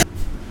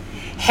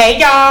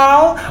Hey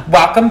y'all,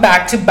 welcome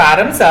back to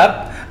Bottoms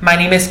Up. My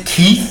name is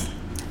Keith.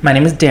 My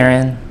name is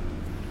Darren.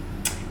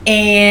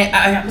 And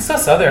I'm so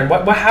Southern.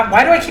 Why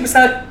do I keep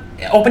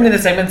opening the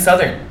segment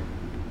Southern?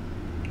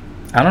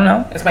 I don't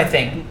know. It's my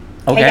thing.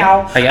 Okay. Hey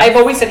y'all. I've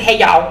always said hey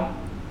y'all.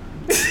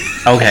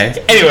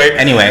 Okay.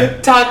 Anyway.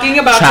 Talking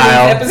about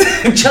today's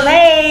episode.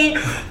 Chile.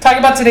 Talking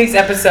about today's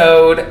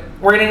episode,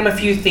 we're going to name a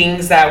few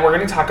things that we're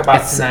going to talk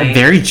about tonight. It's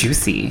very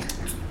juicy.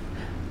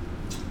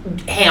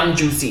 Ham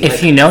juicy.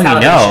 If you know, you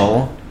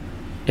know.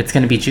 It's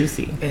going to be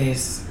juicy. It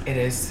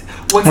is.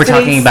 We're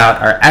talking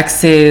about our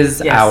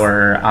exes, yes.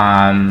 Our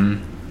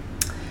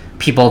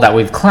people that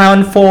we've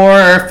clowned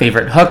for,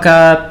 favorite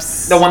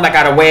hookups. The one that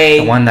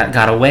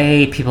got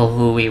away. People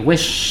who we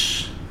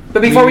wish.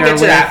 But before we get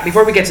to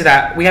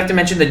that, we have to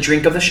mention the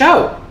drink of the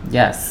show.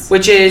 Yes.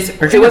 Which is...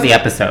 Or drink of the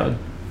episode.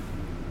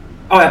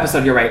 Oh,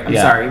 episode, you're right. I'm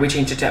sorry. We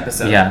changed it to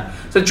episode. Yeah.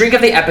 So drink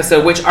of the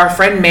episode, which our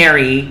friend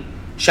Mary,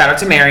 shout out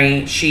to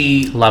Mary,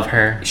 love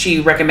her. She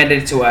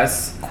recommended it to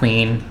us.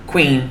 Queen.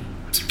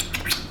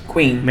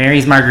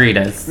 Mary's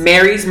Margaritas. Do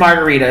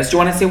you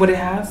want to say what it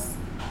has?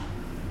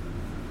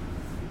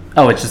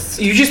 Oh, it's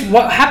just...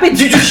 What happened?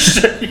 You just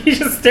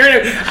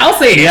stared at me. I'll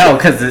say it. No,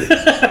 because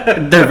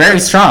they're very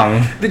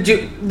strong.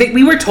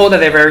 We were told that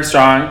they're very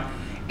strong,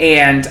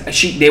 and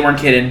they weren't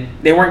kidding.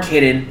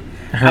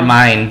 Her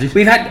mind. I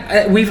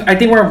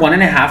think we're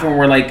 1.5, and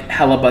we're like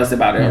hella buzzed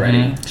about it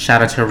already.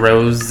 Shout out to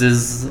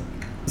Rose's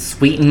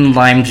sweetened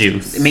lime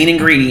juice. Main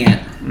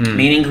ingredient.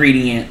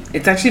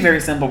 It's actually very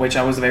simple, which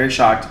I was very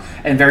shocked,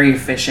 and very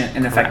efficient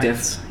and effective.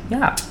 Correct.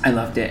 Yeah. I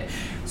loved it.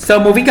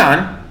 So moving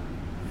on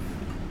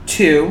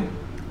to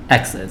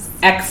exes.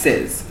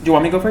 Do you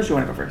want me to go first? Or do you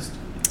want to go first?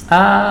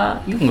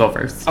 You can go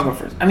first. I'll go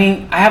first. I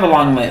mean, I have a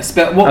long list,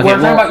 but we'll talk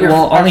about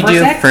we'll only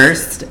do ex?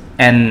 first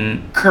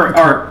and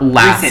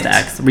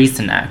last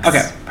recent ex.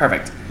 Okay,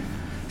 perfect.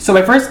 So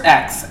my first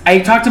ex, I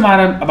talked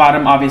about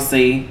him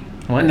obviously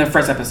in the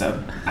first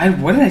episode.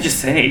 What did I just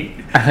say?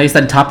 I thought you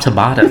said top to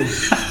bottom.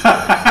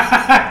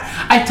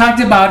 I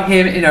talked about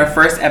him in our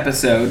first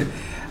episode.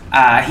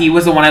 He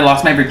was the one I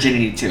lost my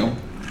virginity to.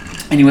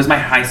 And he was my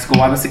high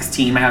school. I was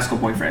 16, my high school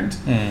boyfriend.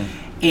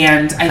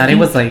 And I thought he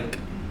was like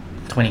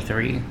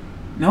 23.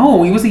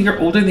 No, he was a year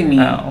older than me.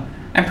 Oh.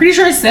 I'm pretty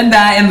sure I said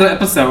that in the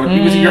episode. He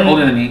was a year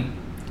older than me.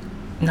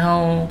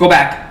 No. Go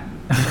back.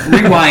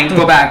 Rewind.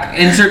 Go back.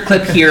 Insert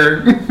clip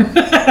here.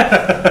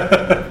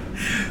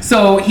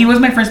 So he was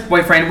my first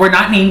boyfriend. We're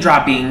not name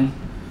dropping,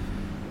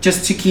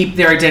 just to keep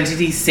their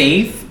identity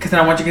safe, because I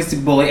don't want you guys to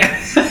bully.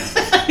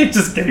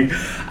 Just kidding.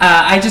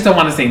 I just don't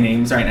want to say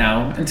names right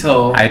now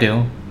until I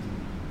do.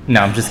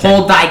 No, I'm just kidding.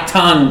 Hold thy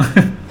tongue.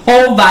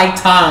 Hold thy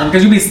tongue,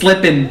 because you'll be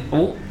slipping.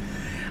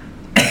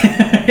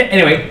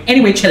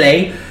 Anyway,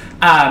 Chile.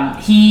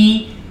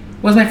 He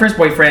was my first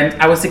boyfriend.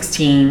 I was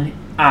 16.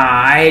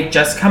 I had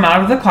just come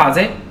out of the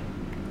closet,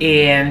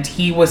 and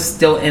he was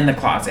still in the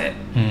closet.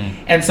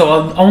 And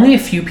so only a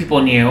few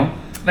people knew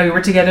that we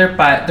were together,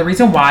 but the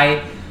reason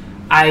why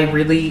I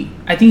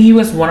think he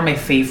was one of my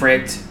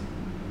favorite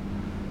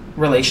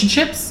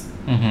relationships.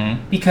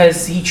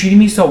 Because he treated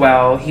me so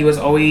well. It was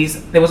always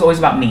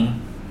about me,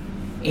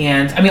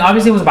 and I mean,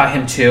 obviously it was about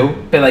him too,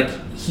 but like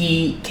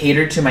he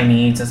catered to my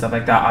needs and stuff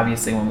like that.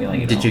 Obviously, when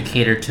we did you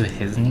cater to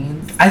his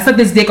needs? I sucked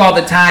his dick all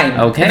the time.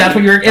 Okay, if that's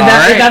where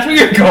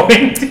you're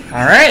going.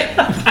 All right.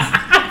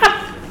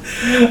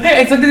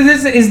 I sucked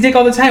his dick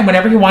all the time.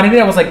 Whenever he wanted it,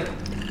 I was like,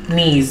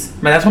 knees.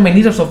 Man, that's why my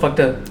knees are so fucked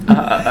up.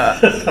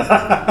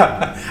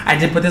 I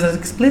did put this as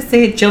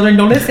explicit. Children,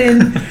 don't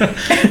listen.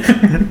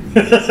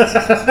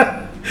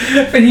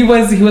 But he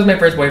was my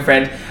first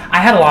boyfriend. I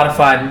had a lot of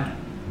fun,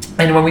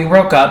 and when we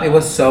broke up, it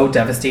was so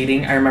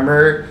devastating. I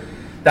remember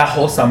that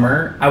whole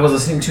summer I was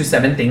listening to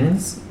 7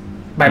 Things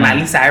by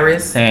Miley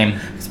Cyrus. Same.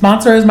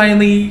 Sponsor is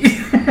Miley.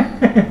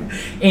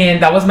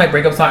 And that was my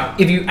breakup song.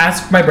 If you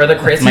ask my brother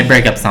Chris, that's my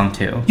breakup song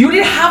too. You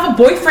didn't have a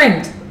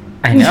boyfriend.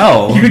 I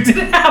know. You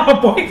didn't have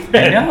a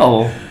boyfriend. I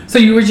know. So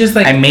you were just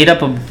like, I made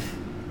up a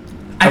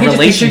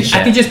relationship.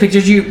 I could just picture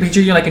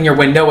you like in your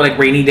window, like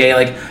rainy day,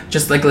 like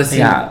just like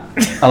listening. Yeah.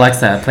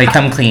 Alexa, play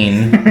 "Come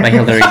Clean" by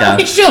Hilary Duff.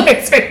 She'll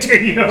picture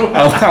you.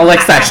 Oh,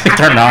 Alexa, actually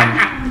turn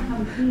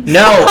on.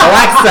 No,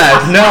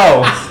 Alexa,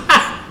 no.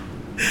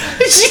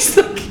 She's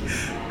like,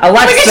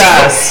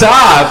 Alexa,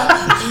 stop.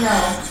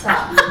 No,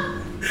 stop.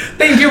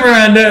 Thank you,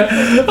 Miranda.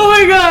 Oh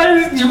my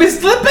God, you be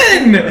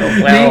slipping.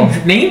 Oh,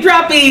 well. Name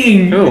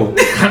dropping. Who?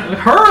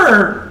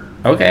 Her.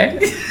 Okay.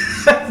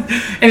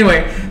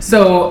 Anyway,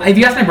 so if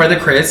you ask my brother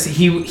Chris,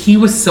 he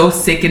was so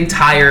sick and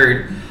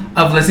tired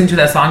of listening to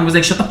that song. He was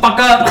like, shut the fuck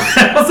up.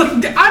 I was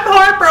like, I'm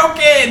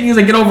heartbroken. He was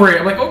like, get over it.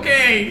 I'm like,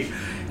 okay.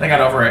 And I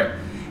got over it.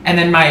 And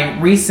then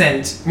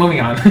moving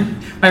on,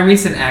 my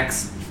recent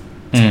ex,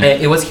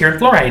 it was here in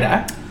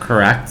Florida.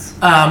 Correct.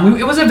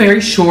 It was a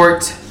very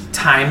short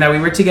time that we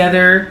were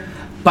together,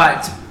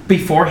 but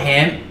before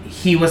him,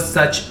 he was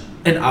such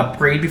an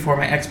upgrade before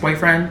my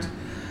ex-boyfriend.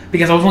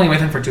 Because I was only with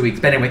him for 2 weeks.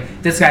 But anyway,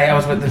 this guy, I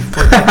was with him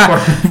for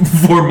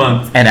 4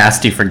 months. And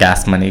asked you for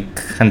gas money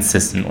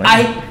consistently.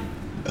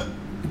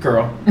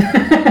 Girl.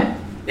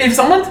 If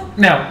someone's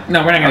no, we're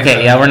not gonna.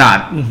 Okay, yeah, we're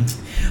not.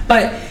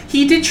 But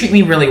he did treat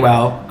me really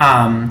well.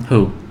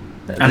 Who?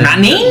 I'm not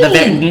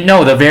naming.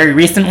 The very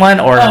recent one,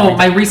 or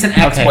my recent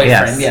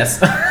ex-boyfriend. Okay, yes.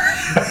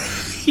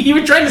 You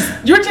were trying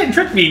to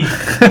trick me.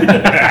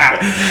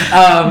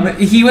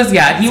 He was.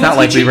 It's not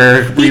like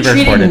we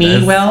treated me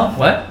this. well.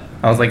 What?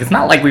 I was like, it's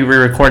not like we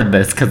recorded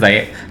this because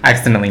I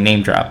accidentally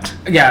name dropped.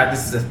 Yeah,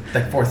 this is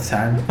the fourth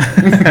time.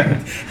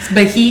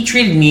 But he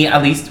treated me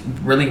at least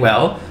really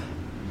well.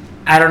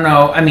 I don't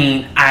know. I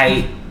mean,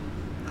 I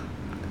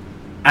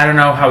don't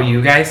know how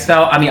you guys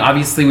felt. I mean,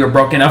 obviously we were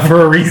broken up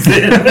for a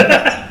reason.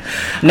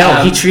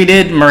 No, he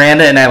treated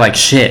Miranda and I like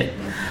shit.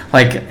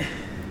 Like,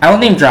 I will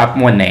name drop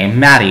one name,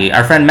 Maddie.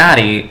 Our friend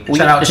Maddie.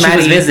 Shout out to she Maddie.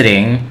 was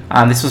visiting.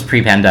 This was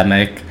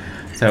pre-pandemic,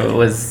 so it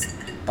was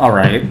all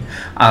right.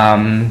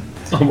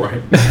 All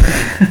right.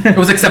 It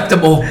was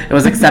acceptable. It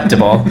was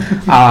acceptable.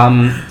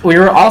 We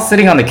were all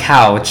sitting on the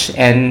couch,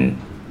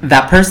 and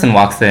that person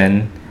walks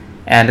in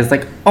and is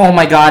like, "Oh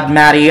my God,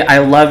 Maddie, I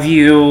love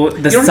you.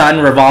 The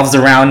sun revolves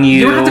around you."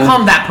 You don't have to call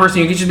him that person.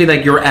 You can just be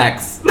like, your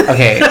ex.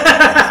 Okay.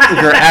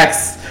 Your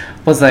ex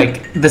was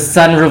like, "The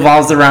sun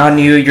revolves around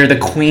you. You're the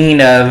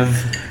queen of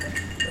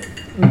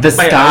the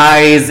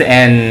skies,"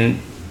 and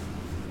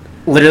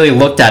literally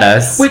looked at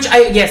us. Which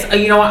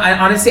you know what?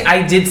 Honestly,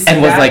 I did see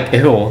and was like,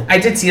 ew. I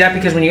did see that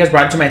because when you guys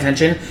brought it to my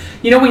attention,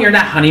 you know when you're in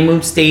that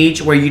honeymoon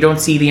stage where you don't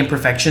see the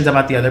imperfections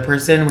about the other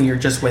person when you're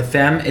just with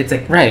them, it's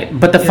like right.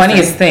 But the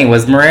funniest thing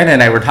was Miranda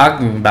and I were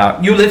talking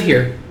about you live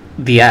here.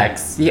 The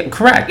ex. Yeah,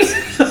 correct.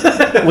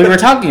 We were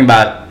talking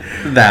about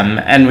them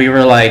and we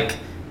were like,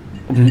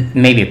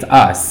 maybe it's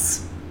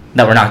us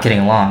that we're not getting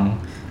along.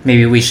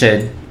 Maybe we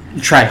should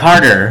try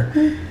harder.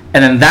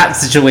 And then that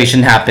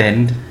situation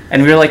happened.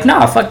 And we were like,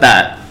 nah, fuck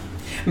that.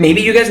 Maybe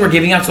you guys were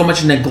giving out so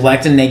much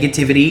neglect and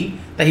negativity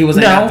that he was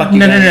like, no.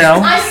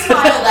 I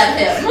smiled at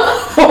him.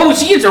 Oh,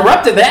 she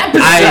interrupted the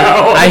episode.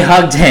 I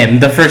hugged him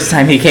the first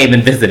time he came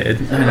and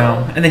visited. I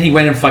know. And then he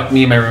went and fucked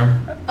me in my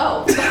room.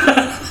 Oh.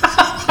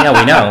 Yeah,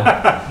 we know.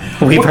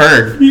 We've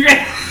heard.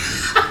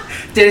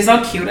 Did it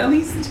sound cute at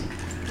least?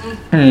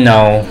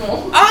 No.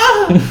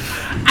 Oh,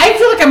 I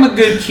feel like I'm a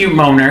good cute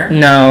moaner.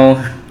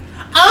 No.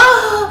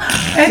 Oh,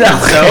 I think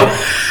so.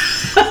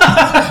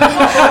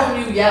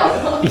 You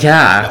yell.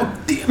 Yeah.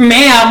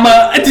 Ma'am,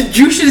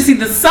 you should have seen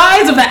the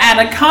size of the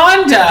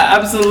anaconda.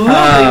 Absolutely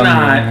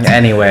not.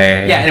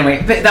 Anyway. Yeah,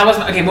 anyway. That was...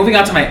 Okay, moving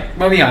on.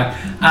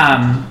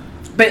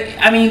 But,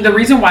 I mean, the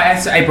reason why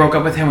I broke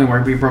up with him, we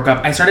broke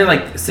up, I started,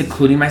 like,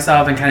 secluding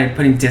myself and kind of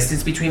putting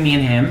distance between me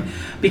and him.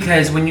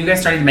 Because when you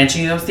guys started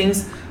mentioning those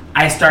things,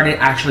 I started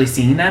actually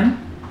seeing them.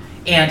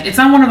 And it's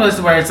not one of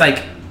those where it's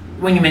like,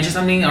 when you mention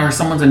something or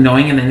someone's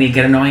annoying and then they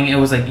get annoying, it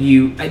was like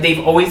I've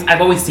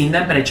always seen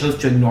them, but I chose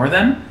to ignore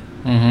them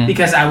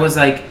because I was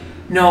like,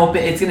 no, but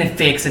it's gonna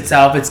fix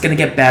itself, it's gonna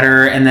get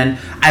better, and then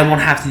I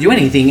won't have to do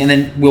anything, and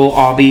then we'll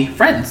all be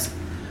friends.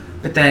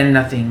 But then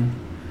nothing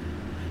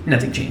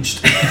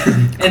changed,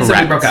 and so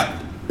we broke up.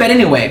 But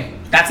anyway,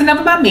 that's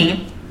enough about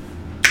me.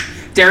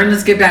 Darren,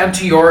 let's get back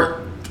to your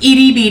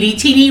itty bitty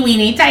teeny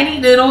weeny tiny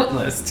little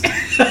list.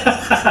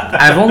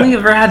 I've only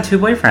ever had 2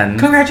 boyfriends.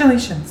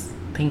 Congratulations.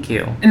 Thank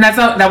you. And that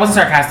wasn't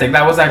sarcastic.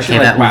 That was actually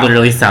that wow.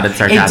 literally sounded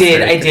sarcastic.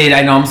 It did.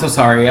 I know. I'm so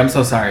sorry. I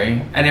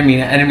didn't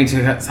mean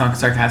to sound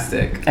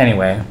sarcastic.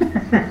 Anyway.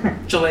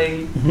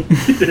 Joy.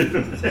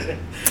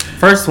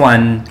 First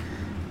one.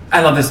 I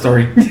love this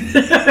story.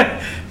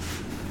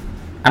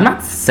 I'm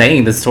not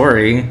saying the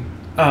story.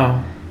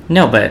 Oh.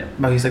 No, but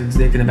you sucked his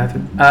dick in the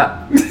bathroom.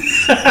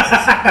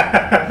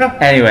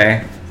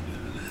 Anyway.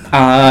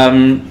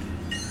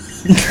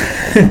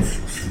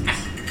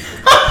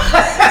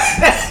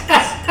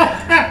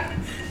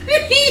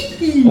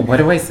 What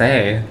do I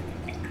say?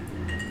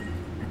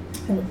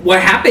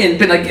 What happened?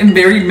 But like in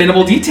very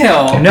minimal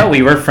detail. No,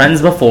 we were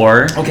friends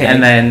before. Okay.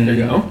 And then there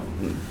you go.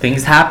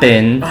 Things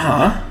happened.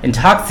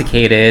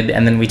 Intoxicated,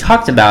 and then we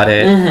talked about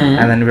it,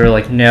 and then we were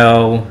like,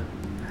 no,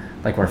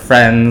 like we're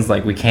friends,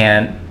 like we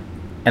can't.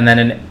 And then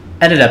it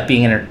ended up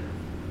being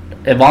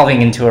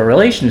evolving into a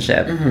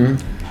relationship,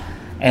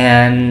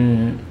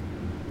 and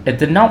it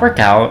did not work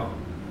out.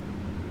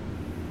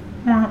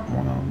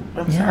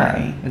 I'm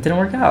sorry. It didn't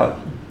work out.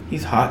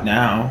 He's hot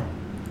now.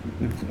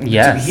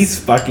 Yes. Dude, he's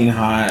fucking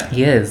hot.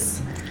 He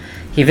is.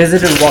 He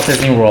visited Walt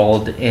Disney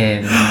World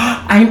in...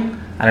 I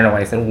don't know why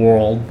I said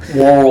world.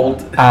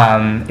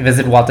 He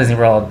visited Walt Disney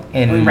World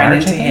in ran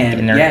March, into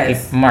him.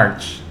 Yes.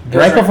 March.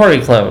 Right before we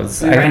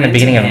closed. I think in the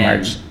beginning of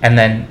March. And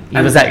then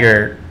he was at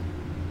your...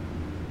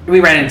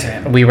 We ran into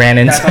him. We ran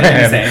into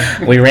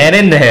him. We ran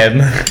into him.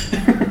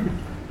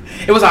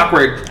 It was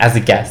awkward. As a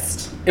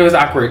guest. It was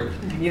awkward.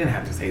 You didn't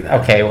have to say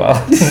that. Okay,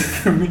 well.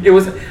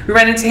 We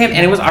ran into him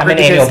and it was awkward. I'm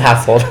an annual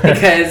pass holder.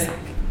 Because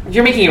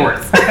you're making it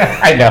worse.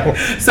 I know.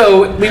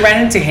 So we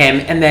ran into him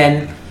and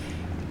then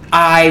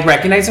I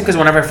recognized him because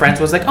one of our friends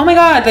was like, oh my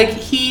God, like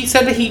he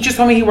said that he just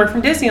told me he worked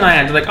from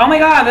Disneyland. Like, oh my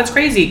God, that's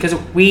crazy. Because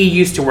we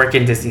used to work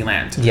in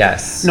Disneyland.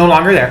 Yes. No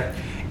longer there.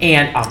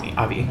 And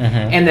Avi.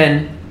 And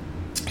then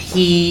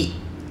he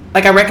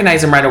like, I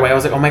recognized him right away. I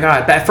was like, oh my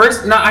god. But at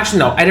first, no,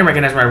 I didn't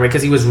recognize him right away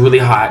because he was really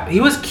hot. He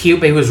was cute,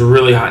 but he was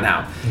really hot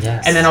now.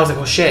 Yes. And then I was like,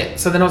 oh shit.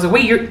 So then I was like,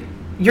 wait,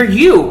 you're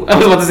you. I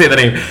was about to say the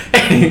name.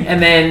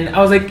 And then I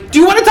was like, do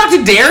you want to talk to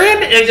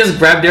Darren? And I just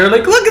grabbed Darren,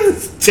 like, look at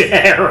this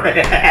Darren.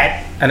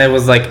 And it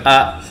was like,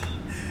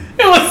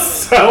 It was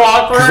so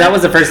awkward. because that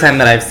was the first time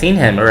that I've seen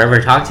him or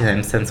ever talked to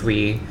him since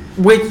we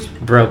Which,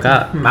 broke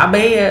up. my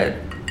bad.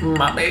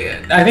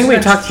 I think we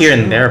talked here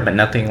and there, but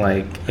nothing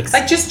like...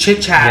 Like, just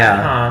chit chat.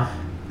 Yeah.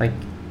 Like,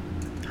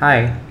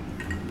 hi.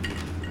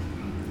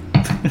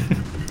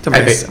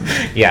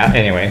 Yeah,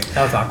 anyway.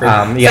 That was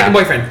awkward. Yeah. Second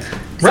boyfriend.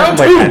 Second Round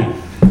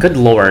boyfriend. Good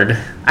lord.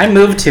 I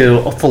moved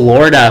to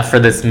Florida for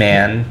this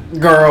man.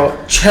 Girl,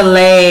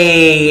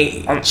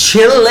 Chile.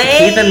 Chile.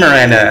 Keith and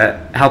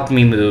Miranda helped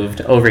me move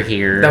over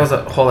here. That was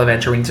a whole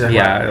adventure we need to talk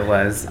about. Yeah, it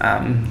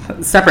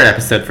was. Separate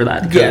episode for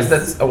that. 'cause- Yes,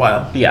 that's a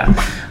while. Yeah.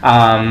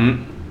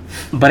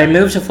 But I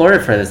moved to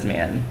Florida for this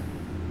man.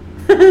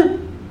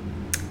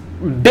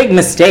 Big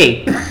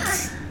mistake.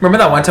 Remember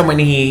that one time when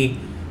he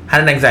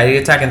had an anxiety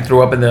attack and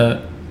threw up in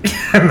the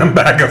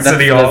back of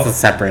City Hall? That's a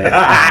separate.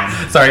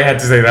 Sorry, I had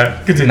to say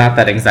that. Continue. Not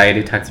that anxiety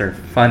attacks are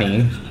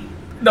funny,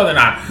 No, they're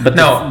not. but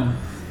no.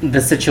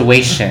 the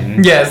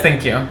situation Yes,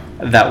 thank you.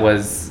 that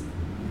was.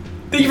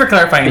 Thank you for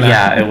clarifying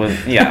that. Yeah, it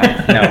was.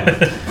 Yeah,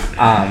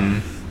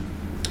 no.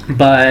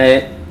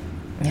 But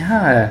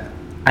yeah,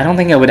 I don't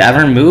think I would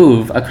ever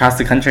move across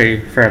the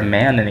country for a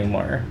man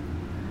anymore.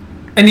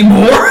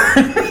 Anymore?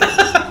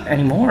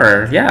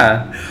 Anymore,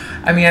 yeah.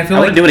 I mean, I feel I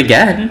like would do it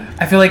again.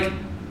 I feel like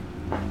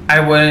I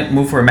wouldn't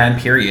move for a man.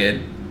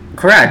 Period.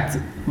 Correct,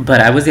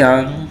 but I was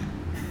young,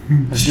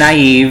 I was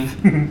naive.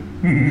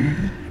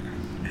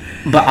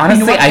 But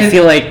honestly, what? I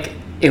feel like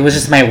it was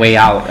just my way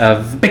out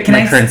of But can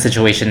my I current s-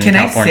 situation in Can I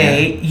California.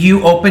 say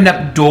you opened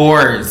up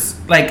doors?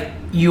 Like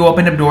you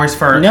opened up doors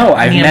for No,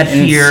 I've me met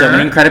here. so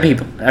many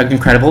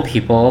incredible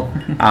people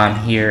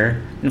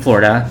here in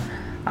Florida.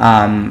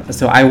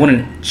 So I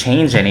wouldn't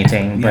change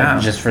anything, but Yeah.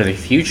 just for the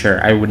future,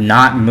 I would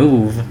not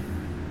move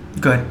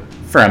Good.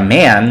 for a I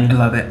man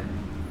love it.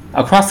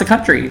 across the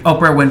country.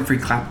 Oprah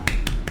Winfrey clap.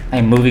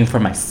 I'm moving for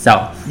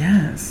myself.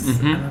 Yes,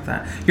 Mhm. I love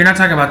that. You're not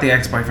talking about the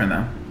ex-boyfriend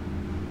though.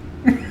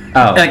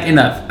 Oh, Like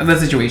enough of the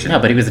situation. no,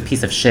 but he was a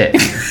piece of shit.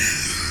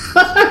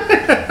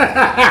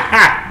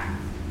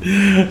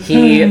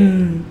 He.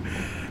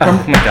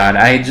 Oh my god,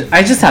 I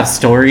just have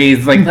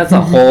stories. Like, that's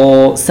a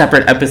whole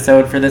separate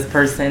episode for this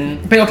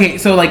person. But okay,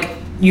 so like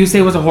you say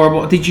it was a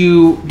horrible. Did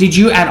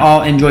you at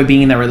all enjoy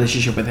being in that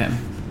relationship with him?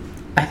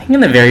 I think in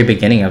the very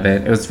beginning of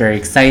it, it was very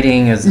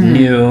exciting, it was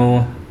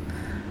new.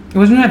 It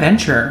was an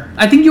adventure.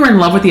 I think you were in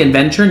love with the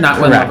adventure,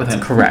 not in love with him.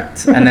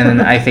 Correct. And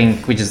then I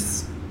think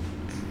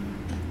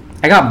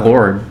I got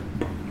bored.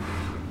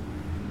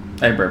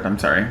 I burped. I'm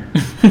sorry.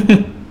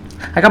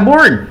 I got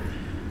bored.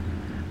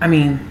 I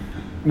mean,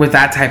 with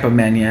that type of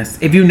man, yes.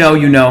 If you know,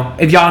 you know.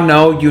 If y'all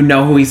know, you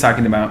know who he's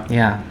talking about.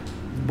 Yeah.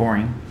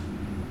 Boring.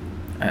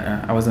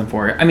 I wasn't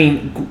for it. I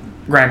mean,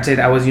 granted,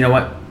 I was. You know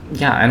what?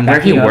 Yeah, and where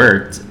he Backing up.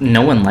 worked,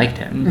 no one liked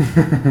him.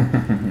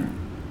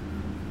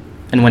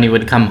 And when he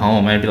would come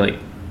home, I'd be like,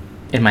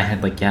 in my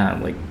head, like, yeah,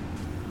 like,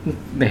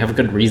 they have a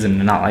good reason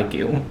to not like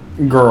you.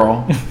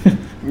 Girl,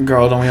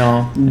 don't we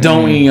all?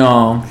 Don't we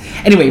all?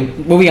 Anyway,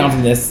 moving on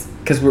from this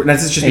because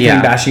this is just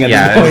becoming bashing at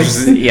yeah,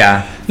 this point.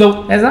 yeah.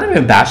 So It's not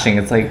even bashing.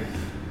 It's like,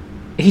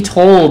 he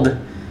told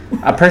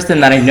a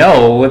person that I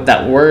know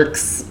that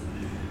works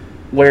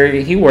where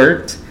he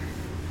worked,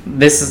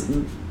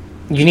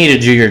 you need to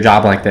do your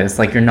job like this.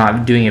 Like, you're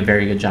not doing a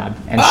very good job.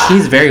 And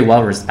she's very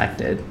well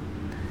respected.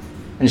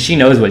 And she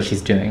knows what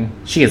she's doing.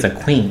 She is a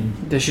queen.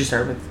 does she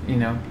start with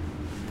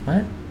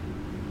What?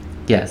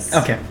 Yes.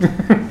 Okay.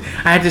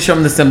 I had to show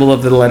him the symbol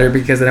of the letter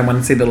because I didn't want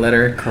to say the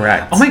letter.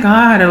 Correct. Oh my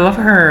god, I love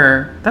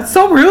her. That's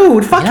so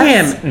rude. Fuck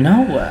Yes. him.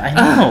 No, I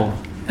know.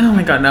 Oh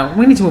my god, no.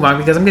 We need to move on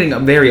because I'm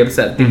getting very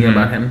upset thinking Mhm.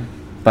 about him.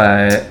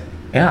 But,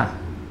 yeah.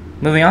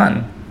 Moving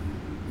on.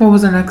 What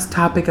was the next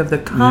topic of the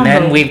convo?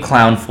 Men we've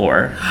clowned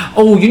for.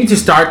 Oh, you need to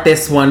start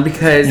this one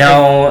because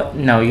No,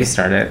 you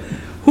start it.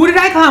 who did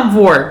I clown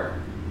for?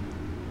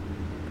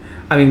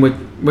 I mean,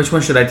 which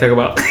one should I talk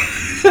about?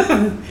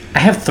 I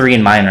have 3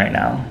 in mind right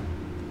now.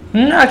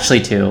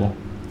 Actually 2.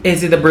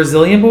 Is it the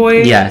Brazilian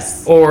boy?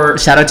 Yes. Or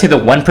Shout out to the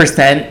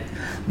 1%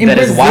 in that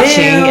is Brazil?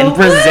 watching in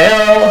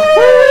Brazil.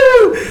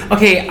 Woo!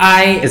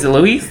 Okay, Is it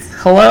Luis?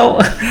 Hello?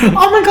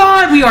 Oh my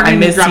god, we are I gonna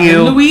miss drop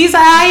you. Louise,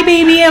 hi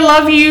baby, I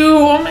love you.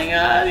 Oh my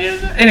god.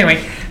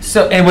 Anyway,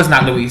 so it was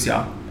not Louise,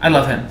 y'all. I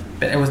love him,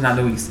 but it was not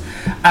Louise.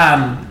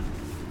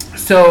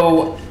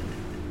 So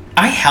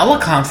I hella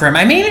clowned for him.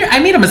 I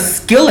made him a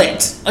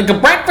skillet, like a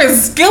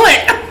breakfast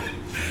skillet.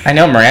 I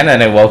know Miranda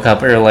and I woke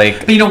up and were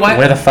like, But you know what?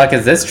 Where the fuck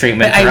is this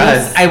treatment But for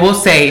us? I will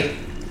say,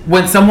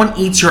 when someone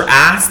eats your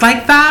ass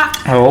like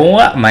that,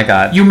 Oh my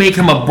god. you make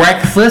him a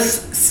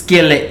breakfast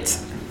skillet.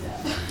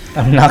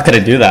 I'm not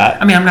gonna do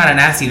that. I mean, I'm not an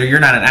ass eater. You're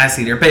not an ass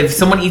eater. But if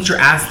someone eats your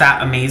ass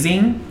that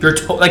amazing, your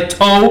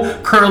toe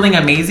curling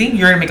amazing,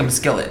 you're gonna make them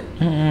skillet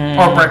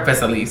or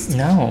breakfast at least.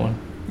 No.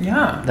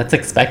 Yeah. That's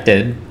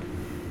expected.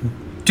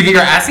 To get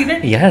your ass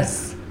eaten?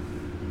 Yes.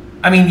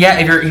 I mean, yeah,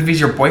 if he's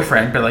your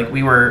boyfriend, but like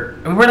we were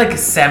like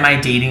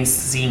semi-dating,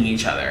 seeing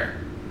each other.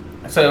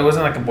 So it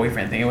wasn't like a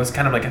boyfriend thing. It was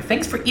kind of like a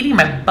thanks for eating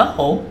my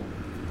butthole.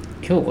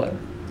 Ew.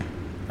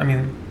 I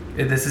mean,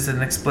 this is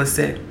an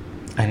explicit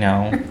I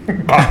know.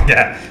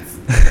 podcast.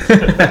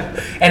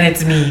 And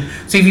it's me.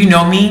 So if you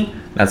know me,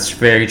 That's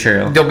very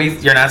true.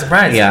 you're not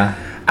surprised.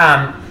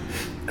 Yeah.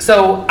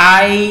 So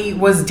I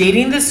was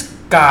dating this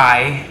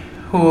guy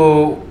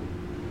who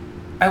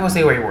I will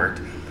say where he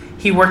worked.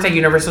 He worked at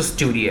Universal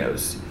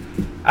Studios.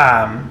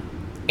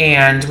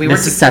 And we were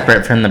This is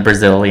separate from the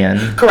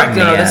Brazilian. correct.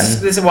 No, man.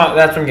 this is what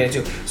that's what I'm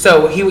getting to.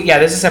 So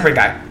this is a separate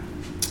guy.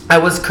 I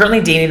was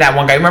currently dating that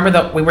one guy.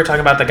 Remember we were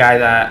talking about the guy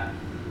that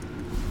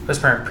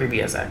was my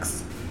previous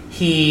ex.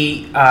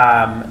 He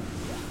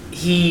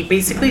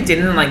basically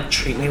didn't like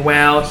treat me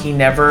well. He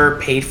never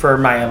paid for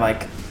my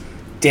like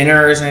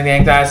dinners or anything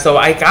like that. So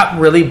I got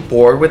really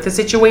bored with the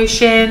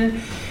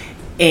situation,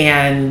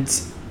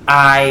 and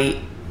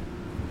I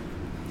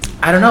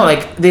don't know,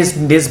 like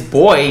this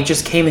boy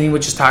just came and he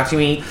would just talk to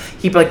me.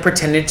 He like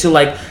pretended to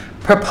like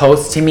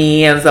propose to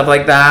me and stuff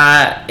like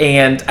that,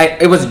 and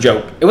it was a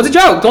joke. It was a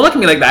joke. Don't look at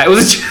me like that. It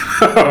was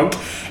a joke.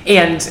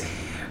 And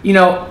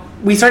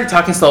we started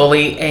talking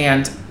slowly,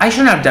 and I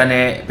shouldn't have done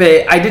it,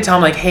 but I did tell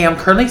him like, hey, I'm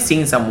currently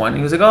seeing someone.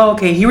 He was like, oh,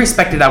 okay. He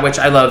respected that, which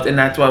I loved, and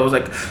that's why I was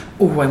like,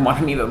 oh, I want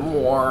him even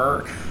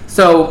more.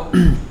 So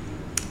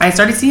I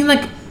started seeing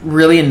like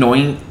really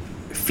annoying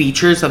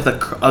features of the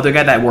other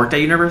guy that worked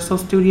at Universal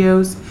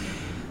Studios,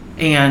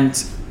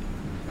 and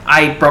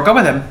I broke up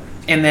with him,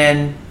 and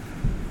then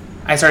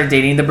I started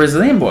dating the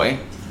Brazilian boy.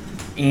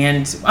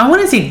 And I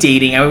wouldn't say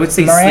dating, I would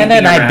say Miranda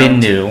and sleeping I've been around.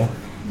 new.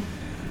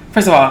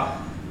 First of all,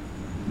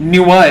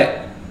 knew what?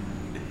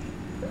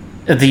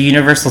 The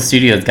Universal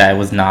Studios guy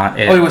was not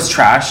it. Oh, he was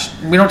trash.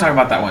 We don't talk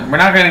about that one. We're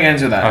not gonna get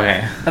into that.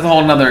 Okay. That's a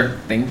whole nother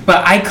thing.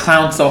 But I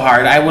clowned so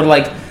hard. I would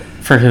like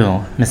For who?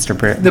 Mr.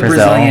 the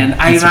Brazilian.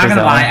 I'm Mr. not gonna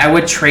Brazil. lie. I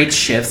would trade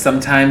shifts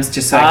sometimes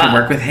just so I could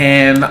work with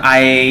him.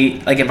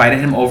 I like invited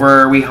him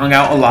over. We hung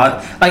out a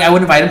lot. Like I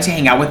would invite him to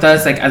hang out with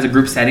us, like as a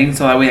group setting,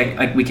 so that way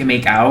like we can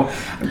make out.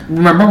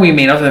 Remember we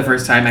made out for the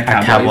first time at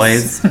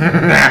Cowboys?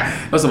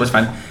 It was so much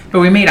fun. But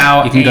we made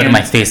out. You can go to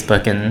my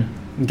Facebook and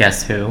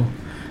guess who.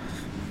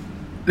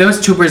 There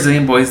was 2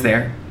 Brazilian boys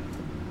there.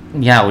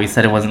 Yeah, we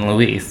said it wasn't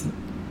Luis.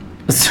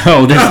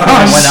 So there's only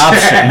one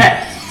option.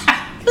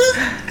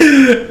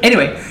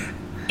 Anyway,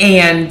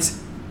 and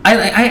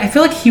I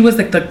feel like he was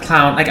like the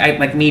clown,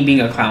 like me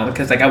being a clown,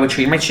 because like I would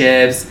trade my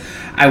shifts,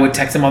 I would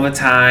text him all the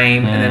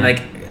time, and then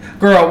like,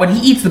 girl, when he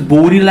eats the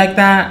booty like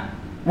that,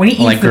 when he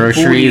eats Like the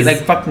groceries. booty, like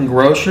fucking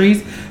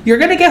groceries, you're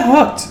gonna get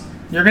hooked.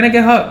 You're gonna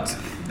get hooked.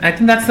 I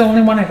think that's the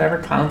only one I've ever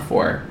clowned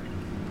for.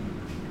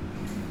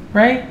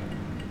 Right?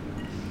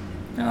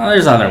 Oh,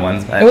 there's other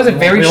ones, but It was a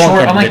very we won't short,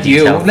 get into unlike you.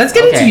 details. Let's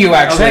get into Okay. you,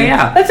 actually. Okay,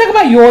 yeah. Let's talk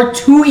about your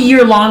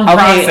 2-year-long Okay,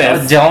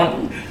 process.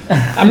 don't.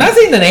 I'm not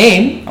saying the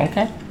name.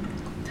 Okay.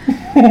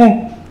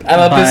 I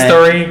love this But-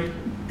 story.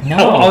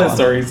 No. All his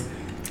stories.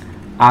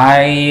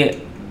 I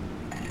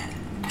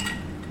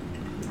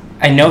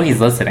know he's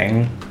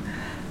listening.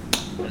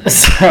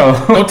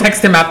 So Don't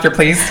text him after,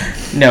 please.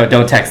 no,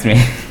 don't text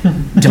me.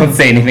 Don't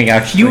say anything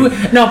actually.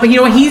 But you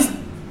know what? He's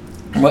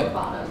what?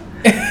 Bottom.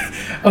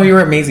 Oh, you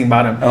were amazing,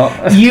 bottom. Oh.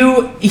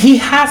 He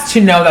has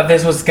to know that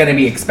this was going to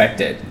be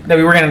expected. That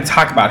we were going to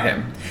talk about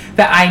him.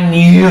 That I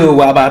knew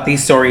about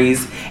these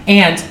stories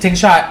and take a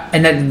shot.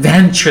 An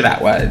adventure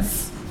that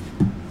was.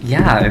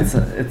 Yeah,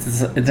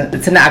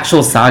 it's an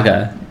actual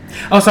saga.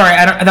 Oh, sorry.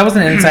 That was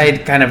an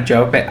inside kind of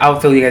joke, but I'll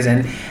fill you guys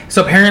in.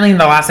 So apparently, in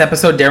the last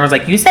episode, Darren was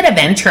like, "You said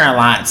adventure a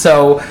lot."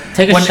 So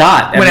Take a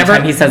shot every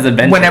time he says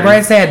adventure. Whenever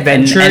I say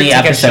adventure, In any take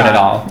episode a shot. at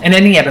all. In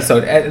any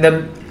episode,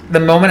 the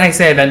moment I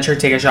say adventure,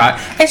 take a shot.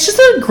 It's just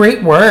a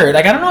great word.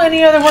 Like I don't know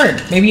any other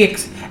word. Maybe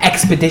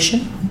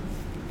expedition.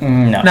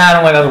 No. No, I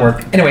don't like other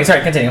word. Anyway,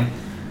 sorry. Continue.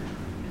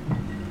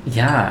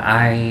 Yeah,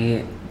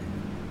 I.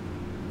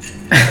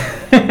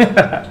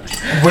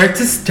 Where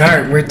to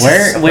start? Where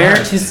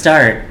to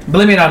start?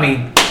 Blame it on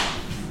me.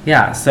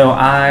 Yeah, so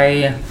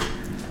I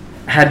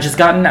had just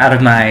gotten out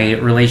of my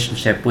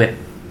relationship with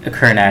a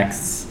current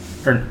ex.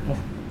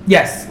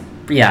 Yes,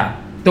 Yeah,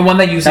 the one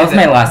that you said. that was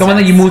my last. The one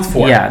that you ex. moved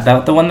for. Yeah,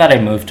 the one that I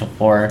moved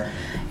for,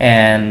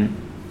 and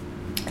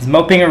I was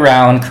moping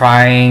around,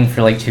 crying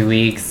for like 2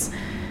 weeks,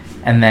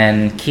 and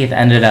then Keith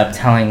ended up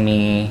telling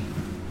me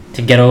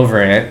to get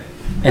over it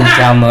and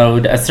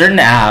download a certain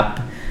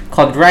app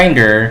called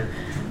Grindr.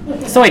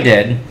 So I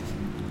did,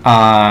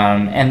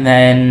 and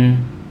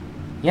then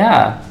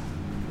yeah,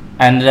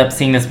 I ended up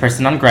seeing this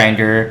person on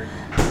Grindr,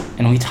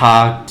 and we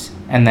talked,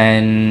 and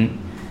then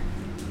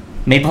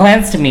made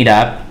plans to meet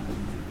up.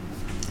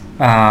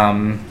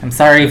 I'm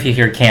sorry if you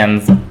hear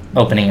cans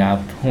opening up.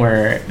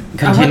 We're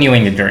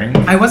continuing the journey.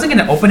 I wasn't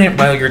gonna open it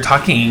while you're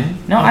talking.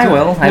 No, I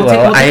will.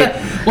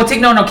 We'll take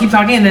no. Keep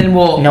talking, and then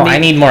we'll. No, I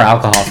need more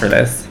alcohol for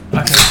this.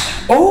 Okay.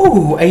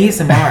 Oh,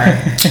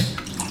 ASMR.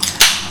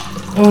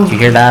 Oh, Did you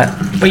hear that?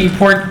 but you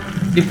poured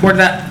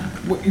that.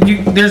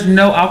 There's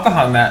no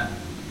alcohol in that.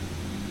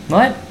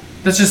 What?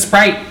 That's just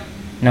Sprite.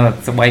 No,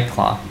 it's a White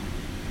Claw.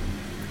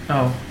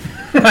 Oh.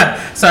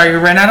 Sorry, we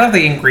ran out of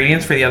the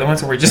ingredients for the other one,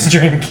 so we're just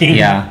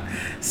drinking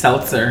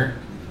seltzer.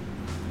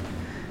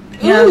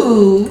 Yeah.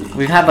 Ooh.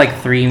 We've had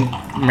like 3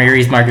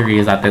 Mary's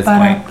margaritas at this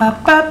point.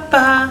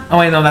 Oh,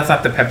 wait, no, that's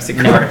not the Pepsi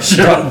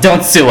commercial.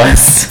 Don't sue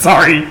us.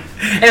 Sorry.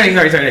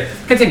 Anyway, sorry.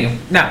 Continue.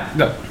 Now,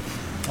 go.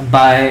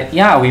 But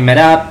yeah, we met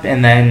up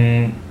and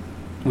then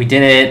we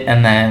did it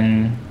and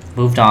then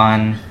moved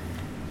on.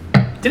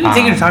 Didn't you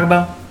take you to Taco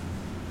Bell?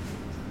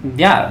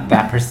 Yeah,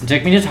 that person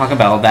took me to Taco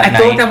Bell that night. I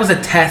feel like that was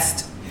a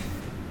test.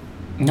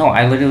 No,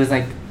 I literally was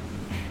like,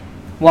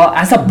 well,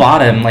 as a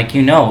bottom, like,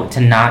 you know,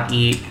 to not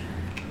eat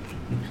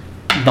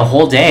the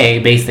whole day,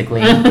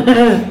 basically.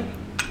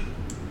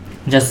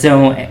 Just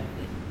so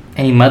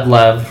any mud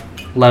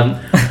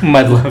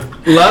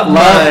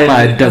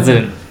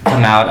doesn't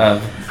come out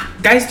of.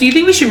 Guys, do you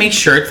think we should make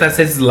shirts that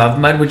says Love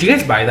Mud? Would you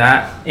guys buy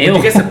that? Ew.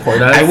 Would you guys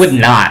support us? I would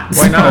not.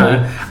 Why not?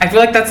 I feel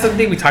like that's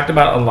something we talked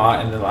about a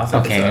lot in the last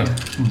episode.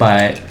 Okay,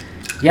 but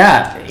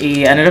yeah,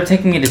 he ended up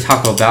taking me to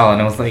Taco Bell,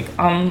 and I was like,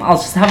 I'll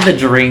just have the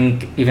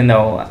drink, even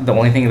though the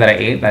only thing that I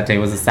ate that day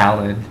was a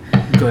salad.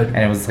 Good. And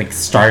it was like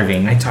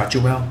starving. I taught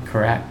you well.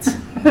 Correct.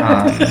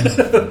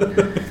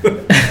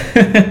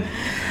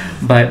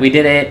 But we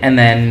did it and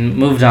then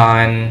moved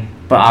on.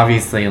 But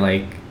obviously,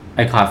 like,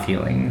 I caught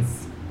feelings.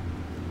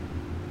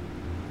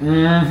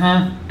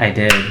 Mm-hmm. I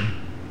did.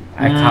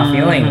 I caught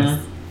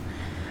feelings.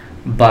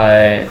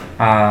 But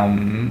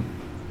I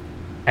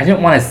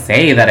didn't want to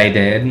say that I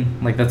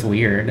did. Like, that's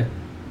weird.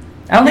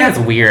 I don't think it's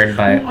weird,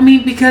 but... I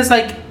mean, because,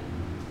 like,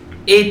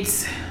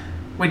 it's...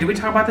 Wait, did we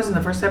talk about this in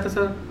the first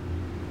episode?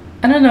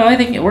 I don't know. I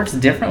think it works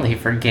differently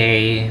for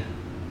gay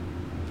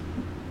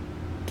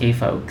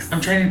folks.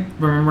 I'm trying to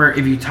remember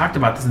if you talked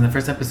about this in the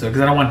first episode,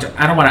 because I don't want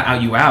to out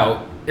you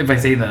out if I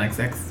say the next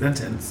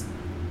sentence.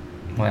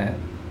 What?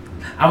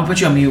 I will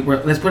put you on mute.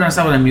 Let's put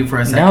ourselves on mute for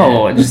a second.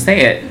 No, just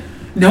say it.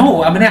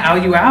 No, I'm gonna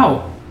out you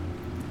out.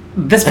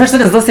 This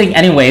person is listening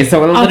anyway,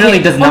 so it literally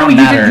does not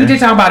matter. You did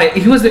talk about it.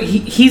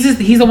 He's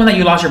the one that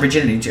you lost your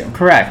virginity to.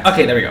 Correct.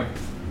 Okay, there we go.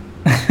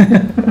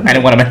 I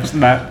didn't want to mention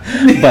that,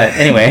 but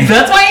anyway.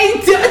 That's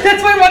why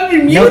I wanted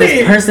to mute it. No,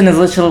 this person is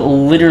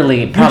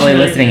literally probably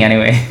listening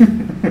anyway.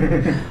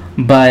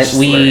 But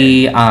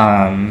slurring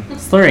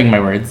my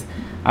words.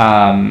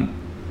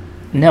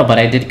 No, but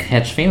I did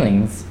catch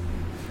feelings,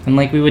 and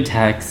like we would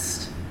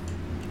text,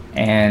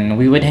 and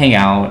we would hang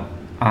out,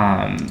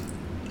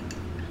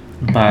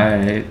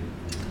 but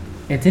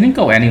it didn't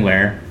go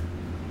anywhere.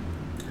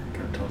 I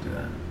could have told you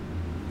that.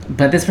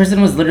 But this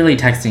person was literally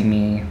texting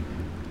me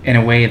in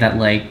a way that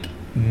like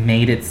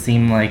made it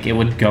seem like it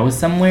would go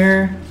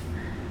somewhere.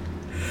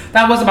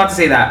 I was about to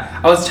say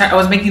that. I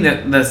was making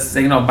the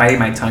signal biting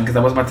my tongue because I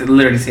was about to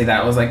literally say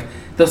that. I was like,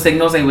 those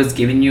signals I was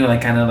giving you,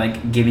 like kind of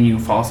like giving you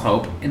false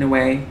hope in a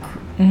way.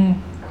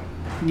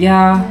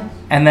 Yeah.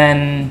 And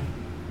then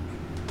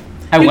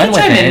I went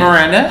with it.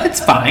 Miranda, it's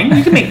fine.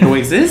 You can make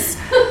noises.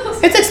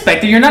 It's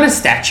expected. You're not a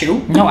statue.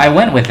 No, I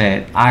went with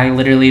it. I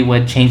literally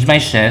would change my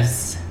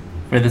shifts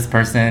for this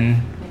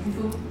person.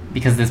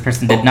 Because this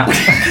person did not...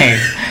 Okay.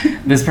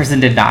 This person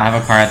did not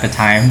have a car at the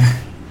time.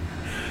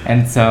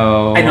 And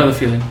so... I know the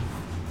feeling.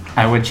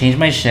 I would change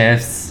my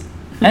shifts.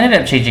 I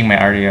ended up changing my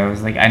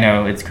RDOs. Like, I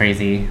know it's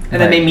crazy.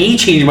 And that made me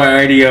change my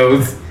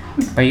RDOs.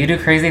 But you do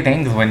crazy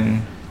things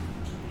when...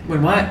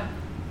 When what?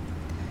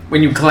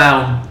 When you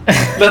clown.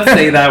 Let's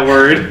say that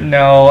word.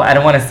 No, I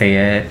don't want to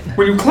say it.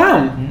 When you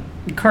clown.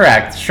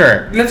 Correct,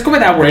 sure. Let's go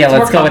with that word. Yeah,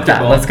 let's go with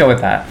that. Let's go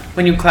with that.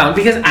 When you clown.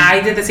 Because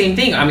I did the same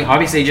thing. I mean,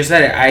 obviously, I just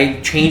said it. I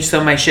changed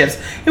some of my shifts.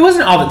 It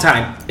wasn't all the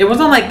time. It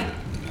wasn't like,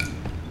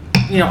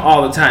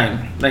 all the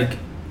time. Like...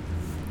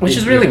 Which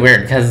is really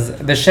weird, because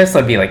the shifts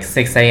would be like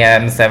 6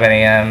 a.m., 7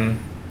 a.m.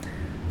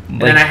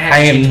 Like, I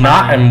am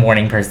not a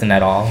morning person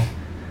at all.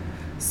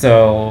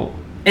 So,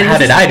 how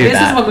did I do that?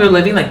 This is when we were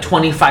living like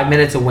 25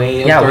 minutes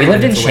away. Yeah, we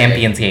lived in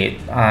Champions Gate,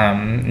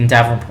 in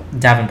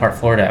Davenport,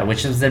 Florida,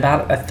 which is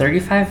about a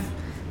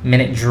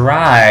 35-minute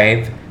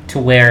drive to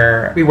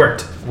where... We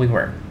worked.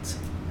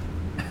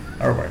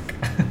 Or work.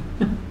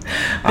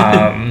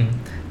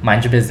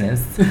 Mind your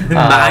business.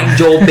 Mind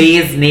your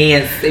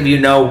business, if you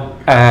know.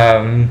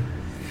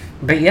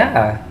 But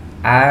yeah,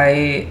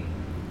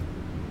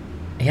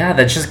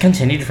 that just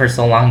continued for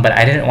so long, but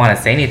I didn't want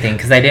to say anything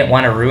because I didn't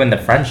want to ruin the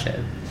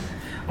friendship.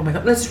 Oh my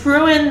god, let's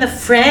ruin the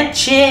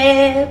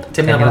friendship.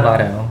 Demi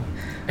Lovato.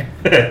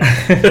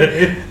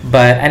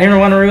 But I didn't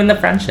want to ruin the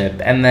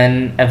friendship. And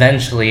then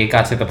eventually it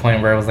got to the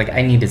point where I was like,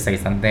 I need to say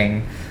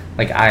something.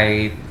 Like,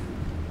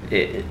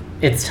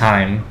 it's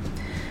time.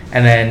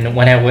 And then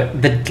when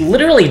the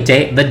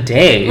day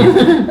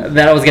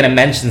that I was going to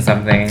mention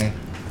something...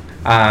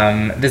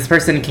 this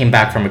person came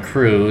back from a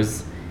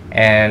cruise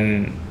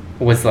and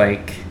was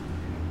like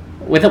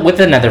with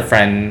another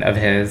friend of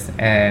his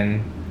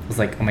and was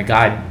like, oh my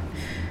god,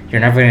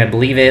 you're never gonna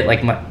believe it,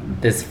 like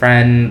this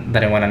friend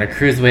that I went on a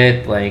cruise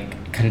with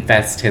like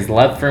confessed his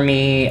love for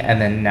me,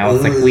 and then now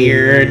it's like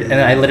weird. And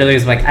I literally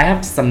was like, I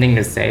have something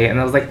to say,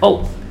 and I was like,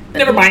 oh,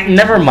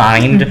 never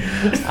mind.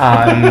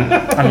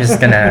 I'm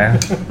just gonna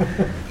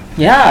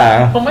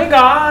Yeah. Oh my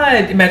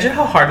god! Imagine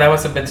how hard that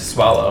must have been to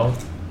swallow.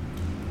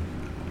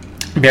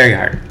 Very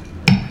hard.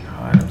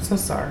 God, I'm so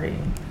sorry.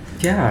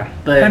 Yeah,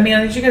 but I mean,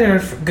 at least you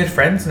guys are good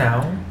friends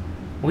now.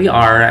 we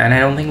are, and I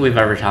don't think we've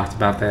ever talked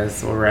about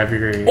this or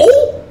ever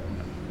Oh!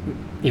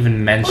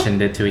 even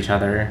mentioned it to each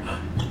other.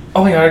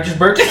 Oh my god, I just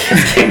burped.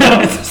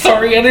 I'm so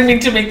sorry, I didn't mean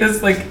to make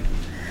this like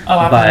a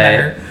lot But-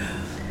 better.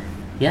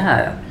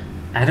 Yeah,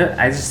 I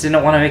just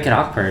didn't want to make it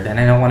awkward, and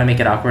I don't want to make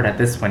it awkward at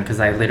this one because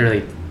I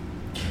literally,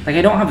 like,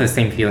 I don't have the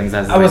same feelings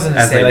as I wasn't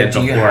gonna as say I like, did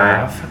do you before.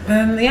 have?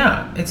 And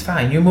yeah, it's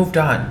fine. You moved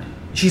on.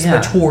 She's Yeah.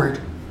 matured.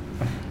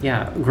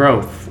 Yeah,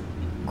 growth,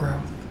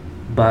 Growth.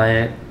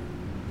 but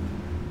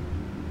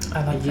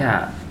I like that.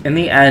 yeah. In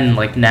the end,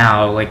 like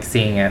now, like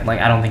seeing it,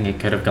 like I don't think it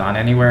could have gone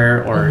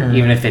anywhere, or Mhm.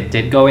 even if it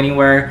did go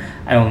anywhere,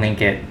 I don't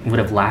think it would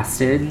have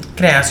lasted.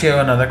 Can I ask you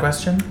another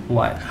question?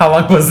 What? How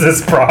long was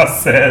this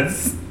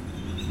process?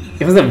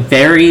 It was a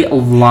very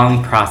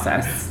long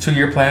process.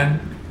 2-year plan?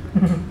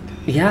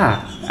 Yeah,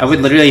 I would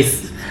literally.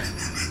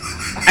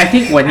 I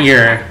think 1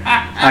 year,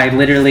 I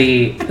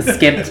literally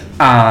skipped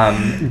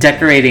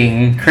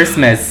decorating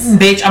Christmas.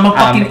 Bitch, I'm gonna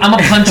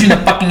punch you in the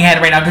fucking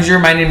head right now because you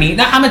reminded me.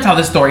 No, I'm gonna tell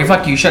the story.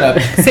 Fuck you. Shut up.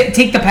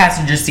 Take the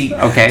passenger seat.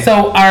 Okay.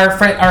 So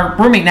our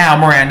roommate now,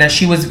 Miranda,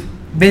 she was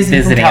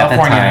visiting from Visiting at the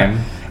California, time.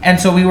 and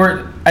so we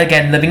were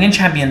again living in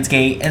Champions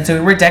Gate, and so we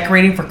were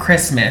decorating for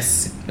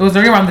Christmas. It was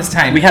right around this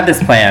time. We had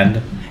this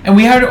planned. And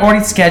we had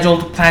already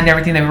planned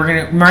everything that we were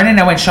gonna. Miranda and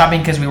I went shopping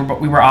because we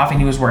were off and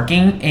he was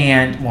working,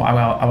 and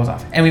I was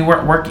off and we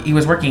were He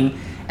was working,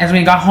 and so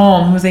when he got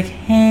home, he was like,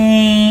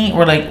 "Hey,"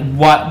 we're like,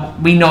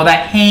 "What?" We know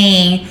that.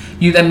 Hey,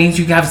 that means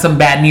you have some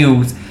bad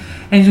news,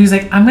 and he was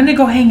like, "I'm gonna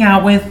go hang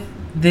out with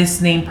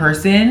this named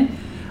person,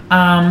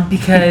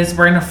 because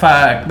we're gonna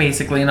fuck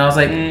basically." And I was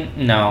like,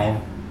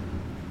 No,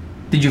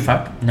 "Did you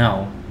fuck?"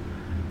 no,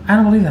 I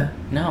don't believe that.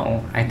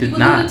 no, I did You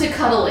not. alluded to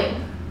cuddling.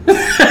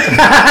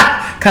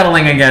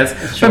 Cuddling, I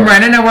guess. Sure. But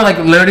Miranda and I were like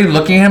literally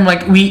looking at him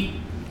like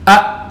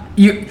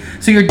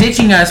so you're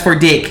ditching us for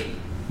dick.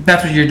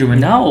 That's what you're doing.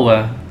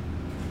 No.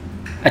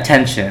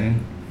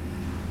 Attention.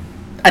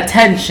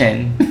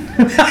 Attention.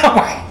 This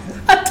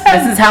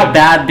is how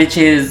bad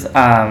bitches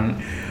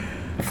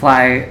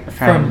fly From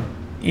from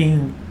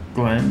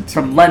England.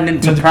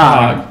 London to To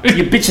Prague. Prague.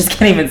 You bitches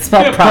can't even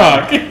spell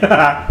Prague.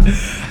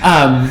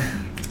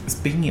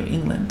 Speaking of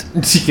England.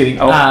 Just kidding.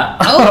 Oh.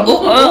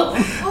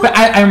 But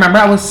I remember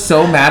I was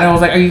so mad. I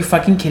was like, are you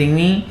fucking kidding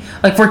me?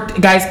 Like for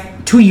guys,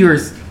 2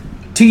 years.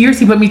 2 years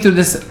he put me through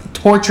this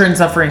torture and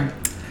suffering.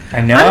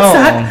 I know.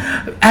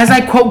 As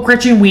I quote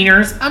Gretchen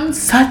Wieners, I'm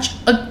such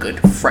a good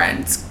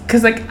friend.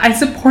 Because, like, I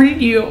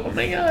supported you. Oh,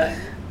 my God.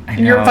 I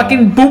And you're know.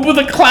 fucking boob with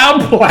a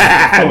clown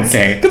plan.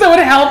 Okay. Because I would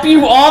help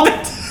you all the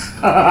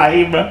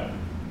time.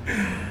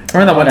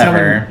 Remember that one time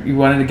Whatever. when you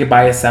wanted to get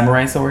by a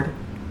samurai sword?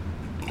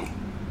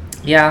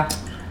 Yeah.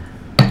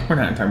 We're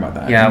not talking about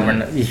that. Yeah, we're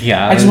not,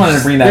 yeah. I just wanted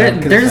to bring that up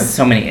 'cause There's it's-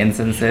 so many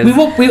instances. I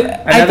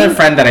Another think,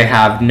 friend that I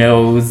have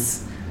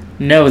knows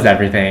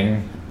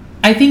everything.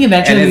 I think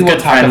eventually and is we will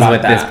good talk friends about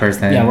with that. this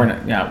person. Yeah, we're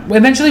not. Yeah,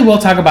 eventually we'll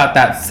talk about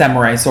that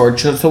samurai sword.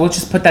 So we'll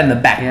just put that in the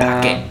back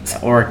pocket.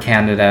 Or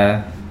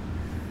Canada.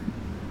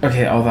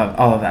 Okay, all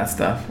of that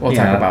stuff. We'll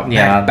Yeah, talk about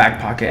yeah. back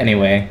pocket.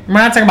 Anyway. We're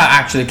not talking about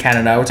actually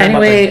Canada. We're talking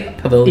Anyway, about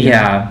the pavilion.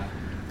 yeah.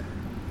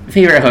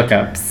 Favorite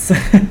hookups.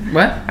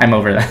 What? I'm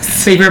over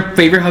this. Favorite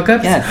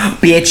hookups? Yes.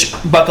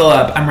 Bitch, buckle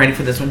up. I'm ready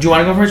for this one. Do you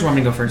want to go first or want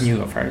me to go first? You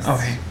go first.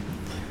 Okay.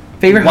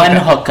 Favorite One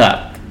hookup.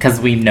 hookup, because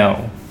we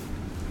know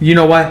You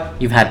know what?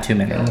 you've had too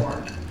many.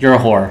 You're a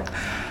whore.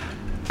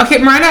 Okay,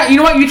 Miranda, you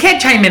know what? You can't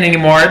chime in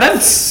anymore.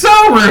 That's so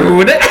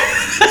rude.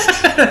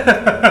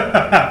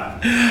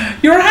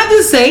 You don't have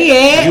to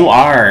say it. You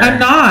are. I'm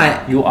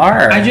not. You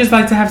are. I just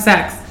like to have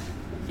sex.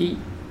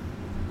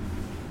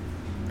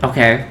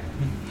 Okay.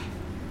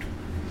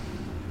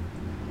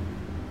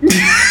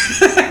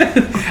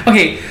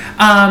 Okay.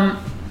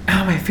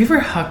 My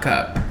favorite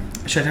hookup.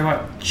 Should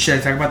I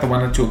talk about the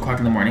one at 2:00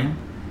 in the morning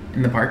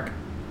in the park?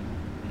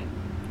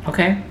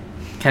 Okay.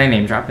 Can I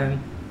name drop him?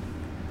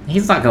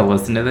 He's not gonna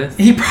listen to this.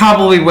 He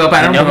probably will, but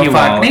I don't know give a he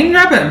fuck. won't. Name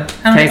drop him.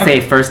 Can I say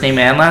first name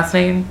and last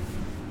name?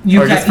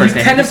 You or just first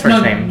name? Just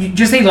first name. You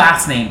just say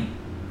last name.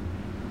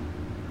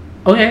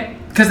 Okay.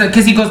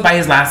 Because he goes by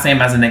his last name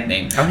as a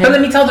nickname. Okay. But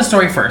let me tell the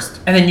story first,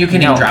 and then you can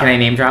name drop. Can I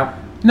name drop?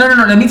 No.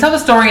 Let me tell the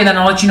story, and then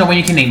I'll let you know when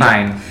you can name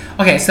Fine. drop.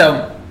 Okay,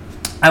 so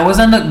I was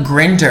on the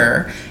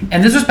Grindr,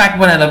 and this was back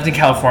when I lived in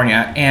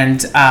California,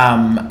 and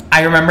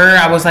I remember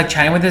I was like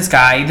chatting with this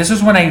guy. This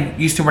was when I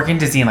used to work in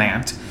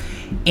Disneyland,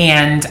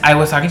 and I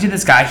was talking to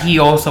this guy. He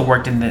also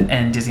worked in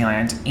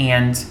Disneyland,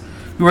 and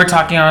we were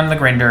talking on the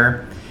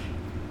Grindr,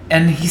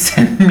 and he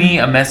sent me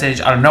a message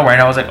out of nowhere,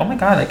 and I was like, oh my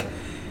god, like,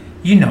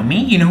 you know me?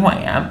 You know who I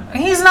am?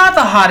 He's not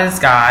the hottest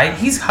guy.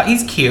 He's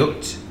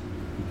cute.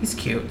 He's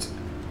cute.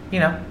 You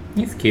know?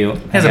 He's cute.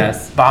 He has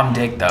Yes. a bomb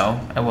dick, though.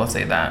 I will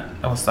say that.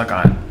 I will suck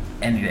on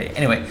any day.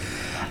 Anyway,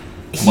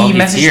 he Well,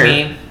 he's messaged here.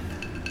 me.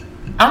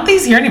 I don't think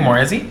he's here anymore,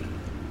 is he?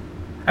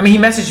 I mean, he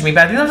messaged me,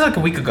 but I think that was like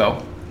a week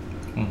ago.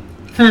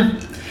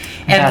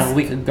 And About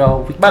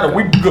a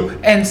week ago.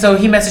 And so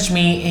he messaged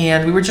me,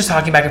 and we were just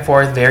talking back and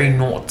forth, very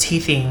naughty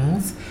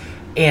things.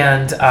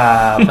 And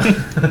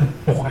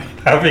what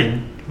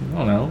having? I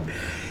don't know.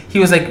 He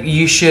was like,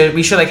 we should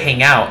like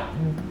hang out.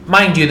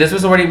 Mind you, this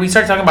was already, we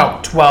started talking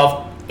about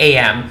 12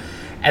 a.m.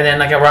 And then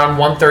like around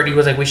 1:30 he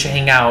was like, we should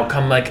hang out,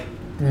 come like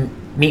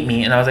meet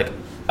me. And I was like,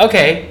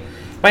 okay,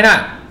 why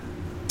not?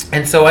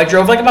 And so I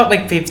drove like about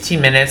like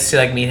 15 minutes to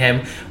like meet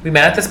him. We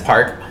met at this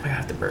park. Oh my god, I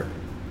have to burp.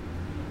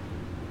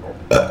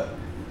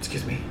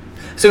 Excuse me.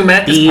 So we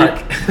met at this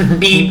park.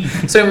 Beep.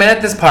 So we met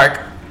at this park,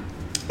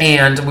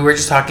 and we were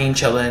just talking,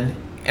 chilling,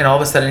 and all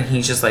of a sudden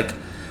he just like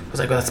was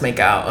like, well, let's make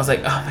out. I was like,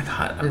 oh my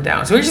god, I'm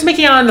down. So we were just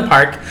making out in the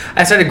park.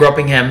 I started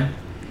groping him,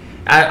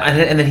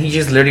 and then he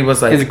just literally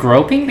was like, is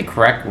groping the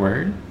correct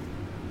word?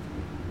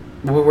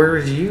 what word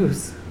would you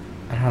use?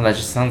 I don't know, that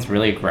just sounds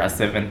really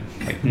aggressive and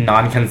like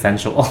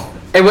non-consensual.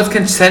 It was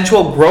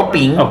consensual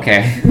groping.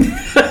 Okay.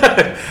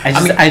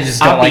 I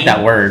just don't like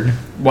that word.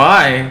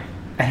 Why?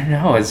 I don't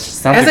know. It just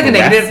sounds It has like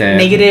a aggressive.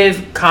 negative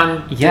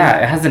Yeah,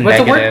 it has a what's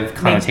the word? negative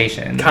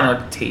connotation.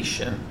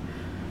 Connotation.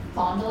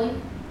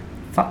 Fondling?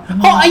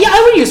 Oh yeah,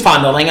 I would use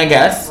fondling, I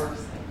guess.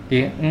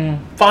 Yeah.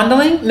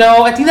 Fondling?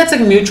 No, I think that's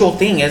like a mutual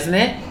thing, isn't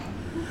it?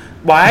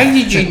 Why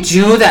did you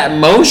do that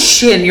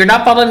motion? You're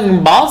not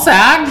fondling ball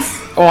sacks.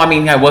 Oh, I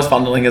mean, I was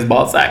fondling his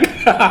ball sack.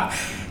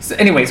 So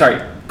anyway,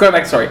 sorry. Going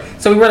back to story.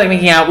 So we were like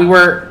making out. We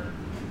were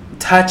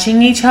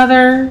touching each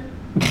other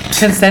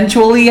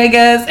consensually, I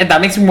guess. If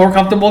that makes me more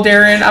comfortable,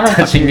 Darren. I don't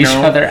Touching fucking each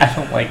know. other. I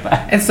don't like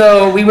that. And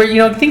so we were,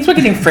 things were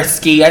getting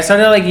frisky. I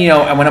started like,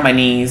 I went on my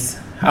knees.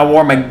 I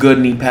wore my good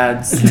knee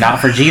pads. Not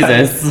for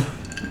Jesus.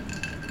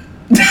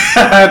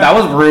 That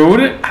was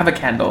rude. I have a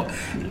candle.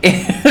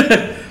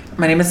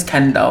 My name is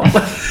Kendall.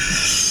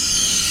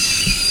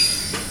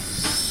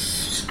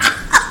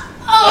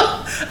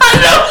 Oh, I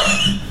know.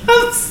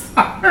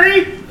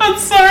 I'm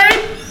sorry.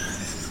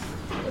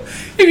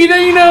 If you know,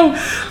 you know.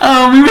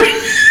 We were.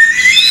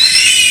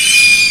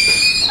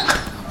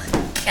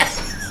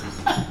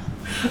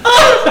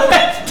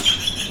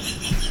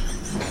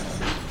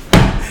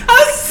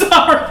 I'm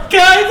sorry,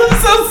 guys. I'm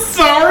so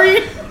sorry.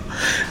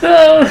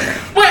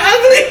 My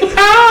ugly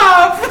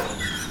laugh.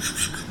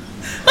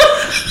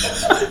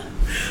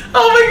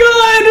 Oh my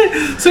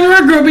god! So we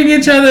were groping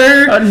each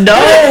other. No!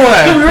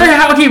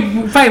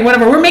 Okay, fine,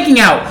 whatever. We're making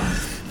out.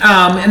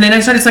 And then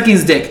I started sucking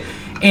his dick.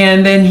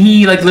 And then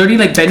he like literally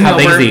like bent me How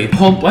over. big is he?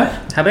 What?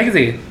 How big is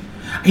he?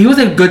 He was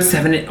like a good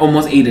 7,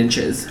 almost 8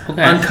 inches.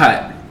 Okay.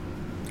 Uncut.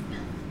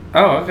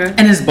 Oh, okay.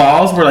 And his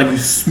balls were like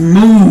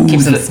smooth.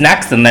 Keep some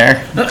snacks in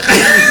there.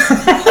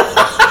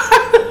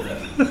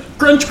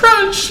 Crunch,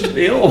 crunch.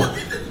 Ew.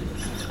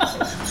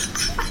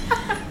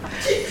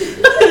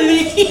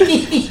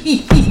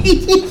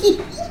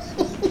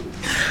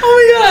 Oh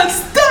my god,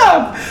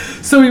 stop!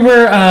 So we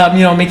were,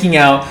 making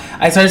out.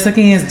 I started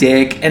sucking his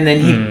dick, and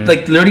then he,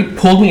 like, literally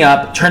pulled me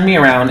up, turned me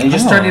around, and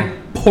just started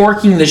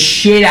porking the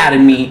shit out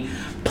of me,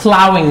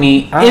 plowing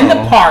me in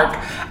the park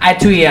at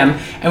 2 a.m.,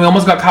 and we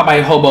almost got caught by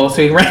a hobo,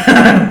 so we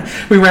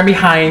ran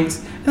behind.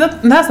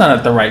 That's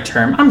not the right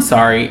term. I'm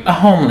sorry. A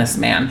homeless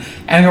man.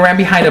 And we ran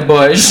behind a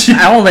bush.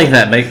 I don't like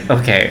that. Like,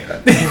 okay.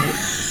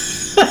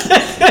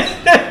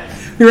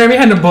 We ran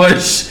behind a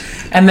bush,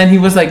 and then he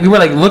was like, we were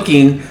like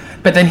looking,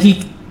 but then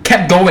he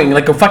kept going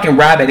like a fucking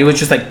rabbit. It was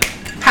just like,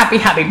 happy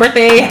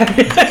birthday.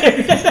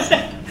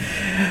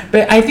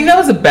 But I think that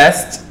was the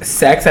best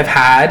sex I've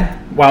had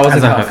while I was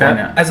in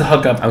California. As a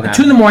hookup. Okay.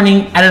 2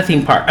 a.m. at a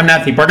theme park. I'm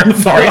not a theme park. I'm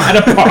sorry. At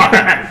a park.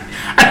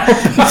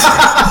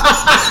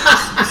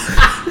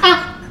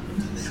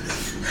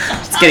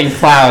 It's getting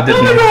plowed in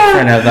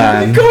front of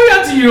Going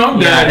out to you. I'm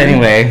Yeah, done.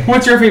 anyway.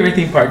 What's your favorite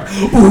theme park?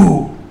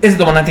 Ooh. Is it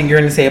the one I think you're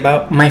going to say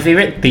about? My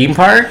favorite theme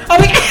park? Oh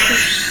my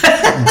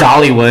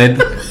Dollywood.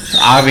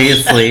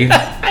 Obviously.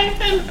 I've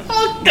been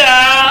hooked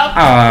up.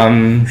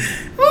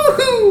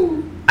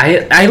 Woohoo.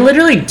 I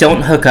literally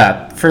don't hook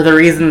up for the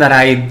reason that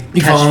I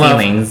You fall catch in love.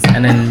 feelings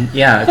and then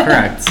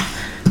correct.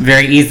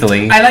 Very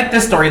easily. I like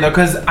this story though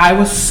because I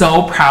was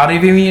so proud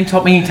of you when you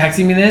told me, you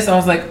texted me this. I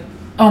was like,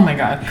 oh my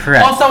god.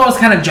 Correct. Also, I was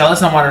kind of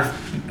jealous on water.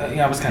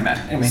 I was kind of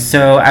mad. Anyway.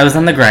 So I was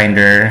on the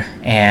grinder,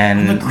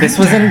 and this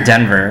was in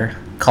Denver,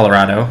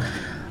 Colorado.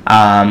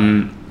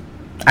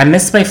 I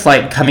missed my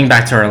flight coming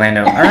back to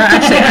Orlando. Or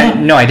actually,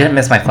 I didn't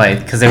miss my flight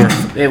because they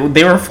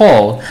were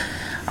full.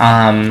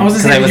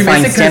 Because I was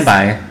flying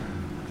standby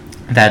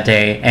that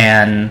day,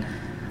 and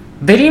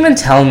they didn't even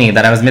tell me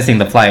that I was missing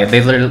the flight.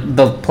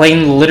 The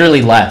plane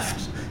literally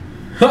left,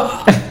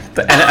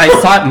 and I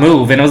saw it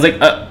move, and I was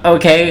like,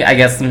 okay, I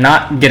guess I'm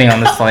not getting on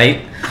this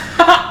flight.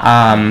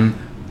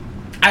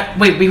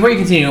 Wait, before you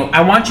continue,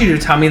 I want you to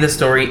tell me the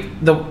story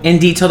in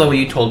detail the way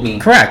you told me.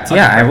 Correct.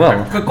 Yeah, I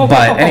will. Go,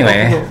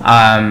 Anyway,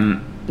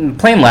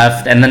 plane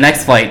left, and the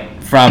next flight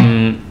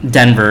from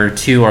Denver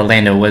to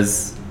Orlando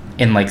was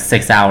in like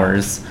 6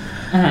 hours.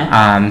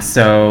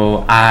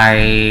 So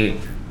I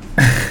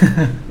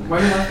Why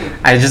are you laughing?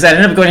 I just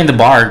ended up going to the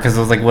bar because I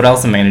was like, what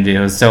else am I gonna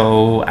do?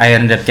 So I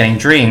ended up getting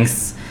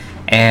drinks,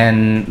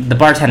 and the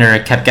bartender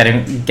kept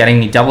getting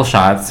me double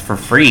shots for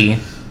free.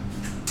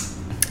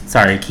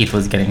 Sorry, Keith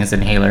was getting his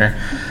inhaler.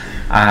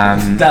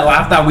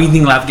 That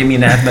wheezing laugh gave me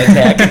an asthma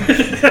attack.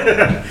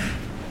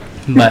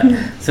 But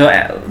so,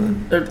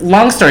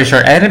 long story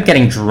short, I ended up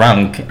getting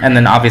drunk, and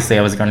then obviously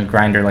I was going to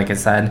Grindr, like I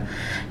said,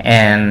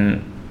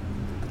 and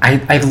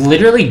I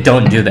literally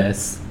don't do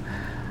this.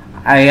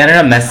 I ended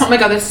up Oh my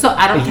god, that's so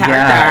out of character.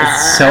 Yeah,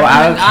 it's so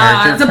out of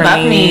character it's for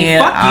above me.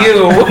 Fuck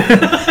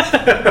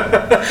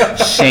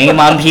you. Shame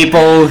on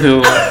people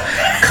who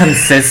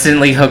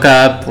consistently hook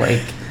up.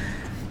 Like,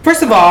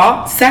 First of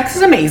all, sex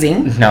is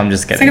amazing. no, I'm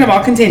just kidding. Second of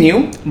all,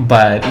 continue.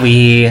 But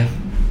we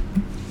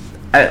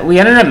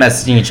ended up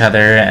messaging each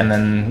other, and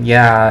then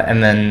I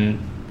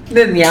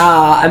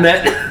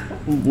meant.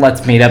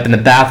 let's meet up in the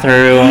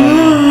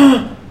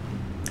bathroom.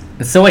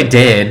 So I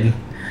did,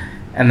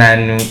 and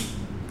then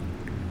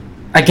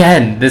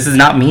again, this is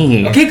not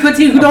me. Okay,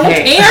 continue. Who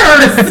Okay.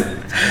 cares?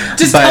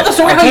 Just tell the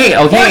story how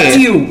it worked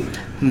you.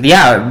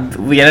 Yeah,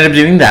 we ended up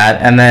doing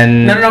that, and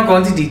then No, go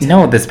into detail.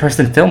 no, this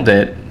person filmed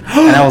it,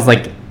 and I was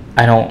like,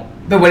 I don't.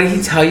 But what did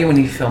he tell you when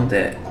he filmed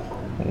it?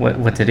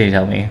 What did he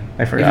tell me?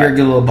 I If forgot. you're a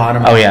good little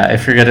bottom. Oh yeah,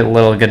 if you're good at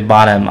little good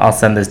bottom, I'll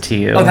send this to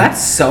you. Oh,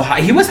 that's so hot.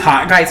 He was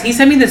hot, guys. He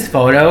sent me this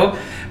photo.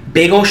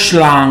 Big ol'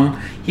 schlong.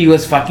 He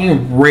was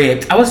fucking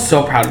ripped. I was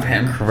so proud of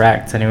him.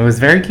 correct, and it was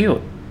very cute.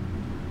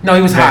 No,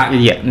 he was hot.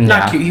 yeah,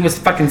 Not yeah. cute. He was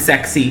fucking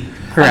sexy.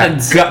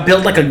 Correct.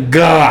 Built like a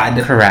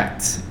god.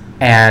 Correct.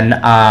 And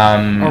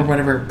Or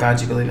whatever god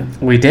you believe in.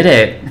 we did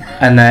it,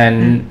 and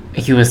then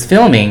he was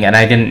filming, and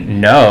I didn't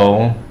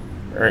know,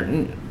 or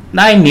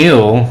I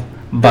knew,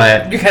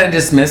 but You kind of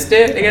dismissed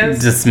it, I guess?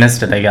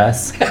 dismissed it, I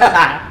guess.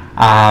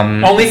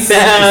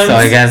 OnlyFans. So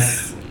I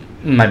guess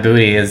my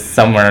booty is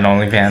somewhere in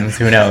OnlyFans.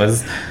 Who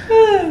knows?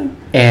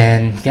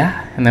 And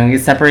yeah, and then we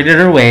separated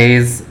our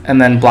ways,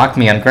 and then blocked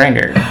me on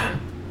Grindr.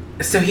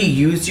 So he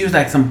used you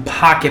like some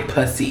pocket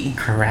pussy.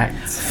 Correct.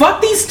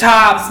 Fuck these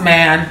tops,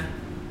 man.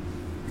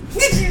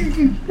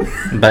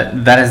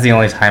 But that is the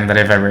only time that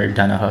I've ever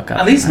done a hookup.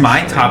 At least my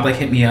actually. top like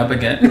hit me up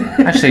again.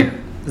 Actually,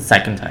 the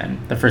second time.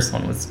 The first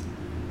one was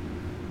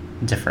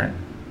different.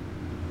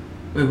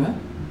 Wait, what?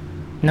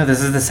 No,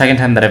 this is the second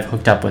time that I've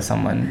hooked up with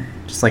someone,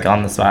 just like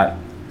on the spot.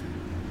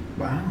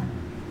 Wow.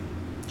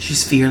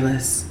 She's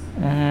fearless.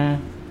 Mm,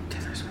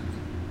 Taylor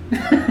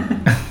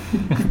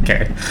Swift.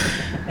 okay.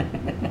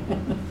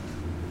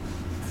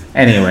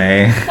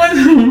 Anyway,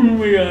 Oh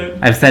my god.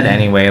 I've said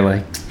anyway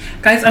like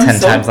Guys, I'm 10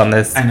 so... times on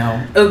this. I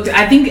know.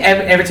 I think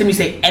every time you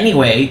say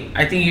anyway,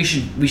 I think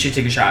we should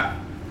take a shot.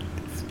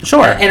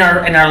 Sure.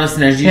 And our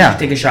listeners, you Yeah. should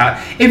take a shot.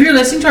 If you're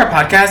listening to our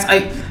podcast,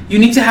 you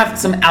need to have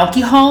some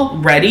alcohol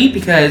ready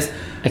because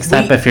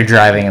Except if you're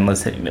driving and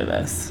listening to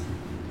this.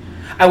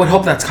 I would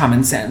hope that's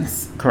common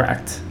sense.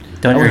 Correct.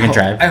 Don't I would drink and hope-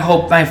 drive. I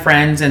hope my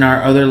friends and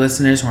our other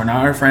listeners who are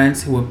not our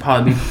friends, who would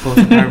probably be close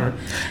to whatever.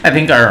 I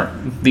think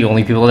the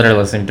only people that are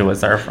listening to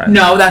us are our friends.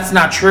 No, that's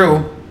not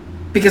true.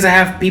 Because I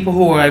have people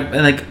who are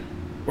like,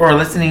 or are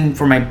listening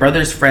for my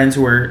brother's friends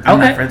who I'm Okay.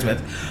 not friends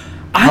with.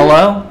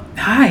 Hello?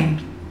 Hi.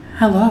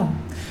 Hello.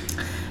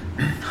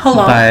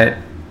 Hello. But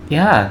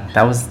yeah,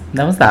 that was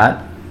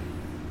that.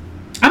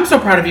 I'm so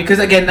proud of you because,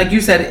 again, like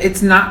you said,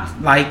 it's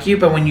not like you,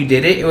 but when you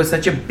did it, it was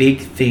such a big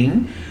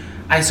thing.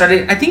 I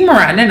think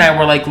Miranda and I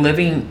were like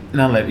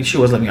she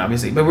was living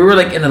obviously, but we were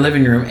like in the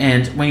living room,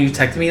 and when you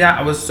texted me that,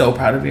 I was so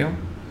proud of you.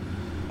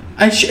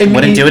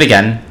 Wouldn't do it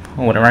again.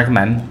 I wouldn't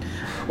recommend.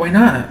 Why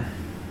not?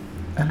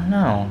 I don't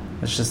know.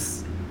 It's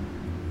just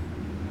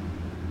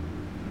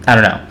I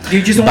don't know.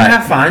 You just want to But-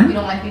 have You fun?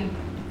 don't like being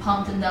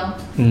pumped and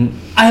dumped?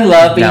 I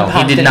love being No, he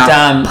pumped did and not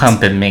dumped.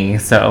 pump in me,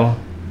 so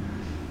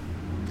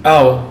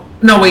Oh.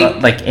 No,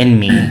 wait. like in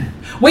me.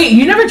 Wait,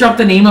 you never dropped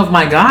the name of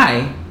my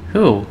guy.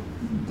 Who?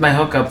 My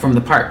hookup from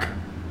the park.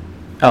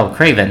 Oh,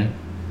 Craven.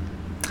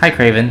 Hi,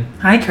 Craven.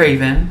 Hi,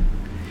 Craven.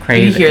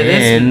 Craven. If you hear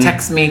this,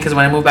 text me because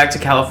when I move back to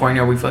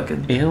California, we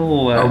fucking... Ew.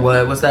 Or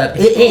what? What's that?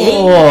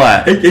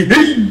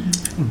 Ew.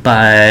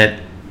 But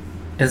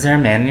is there a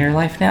man in your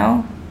life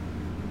now?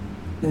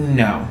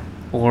 No.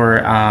 Or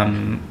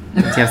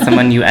do you have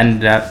someone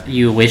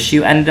you wish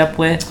you ended up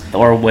with,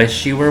 or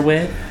wish you were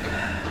with?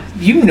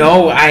 You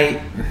know,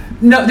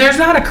 no, there's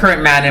not a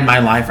current man in my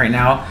life right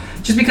now.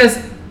 Just because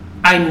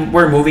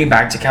we're moving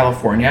back to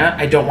California,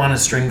 I don't want to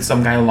string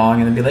some guy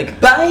along and then be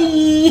like,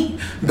 bye,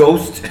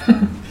 ghost.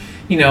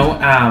 You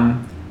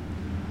know,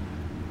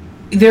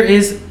 there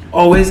is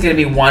always going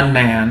to be one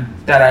man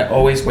that I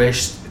always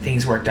wish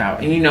things worked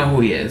out, and you know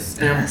who he is.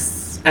 And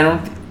Yes.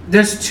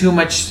 there's too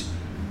much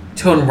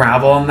to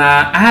unravel in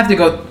that. I have to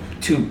go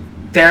to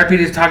therapy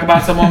to talk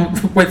about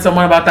with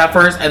someone about that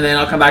first, and then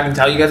I'll come back and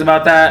tell you guys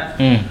about that.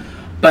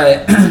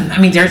 But I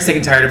mean, Derek's sick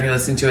and tired of me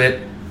listening to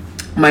it.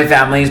 My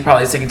family is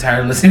probably sick and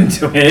tired of listening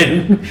to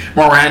it.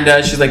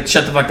 Miranda, she's like,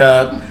 shut the fuck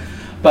up.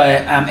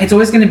 But it's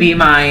always gonna be the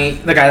guy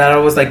that I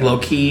was like low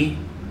key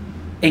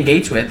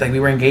engaged with. Like we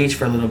were engaged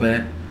for a little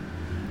bit.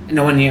 And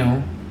no one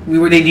knew.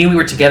 They knew we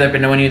were together,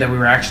 but no one knew that we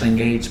were actually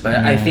engaged. But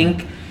I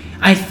think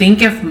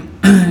if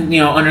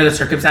under the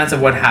circumstance of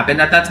what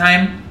happened at that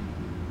time,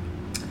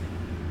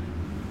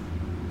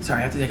 Sorry,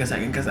 I have to take a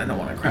second because I don't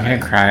want to You're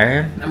cry.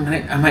 gonna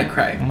cry? I might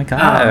cry. Oh my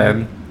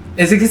god.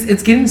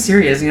 It's getting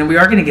serious. You know, we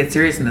are going to get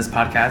serious in this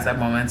podcast at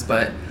moments,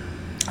 but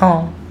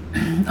Oh.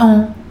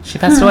 oh, She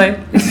passed away.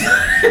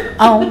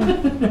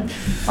 Oh.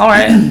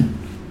 Alright.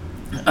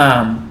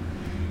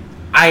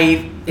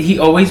 He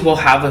always will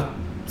have a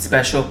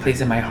special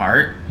place in my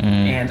heart, Mm.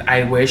 and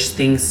I wish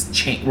things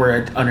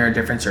were under a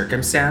different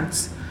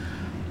circumstance.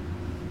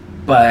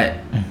 But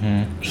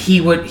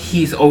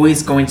he's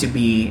always going to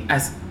be,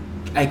 as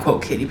I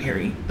quote Katy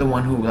Perry, the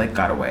one who like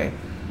got away.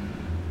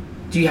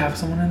 Do you have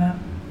someone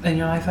in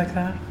your life like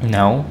that?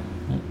 No.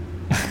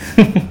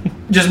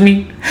 Just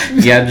me?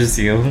 Yeah, just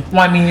you.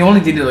 Well, I mean, you only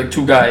dated like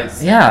 2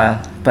 guys.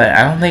 Yeah, but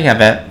I don't think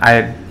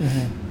I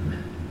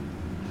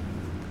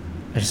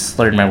just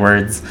slurred my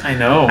words. I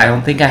know. I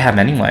don't think I have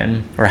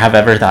anyone, or have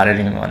ever thought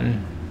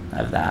anyone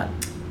of that.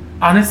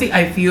 Honestly,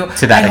 I feel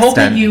To that I hope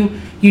that extent.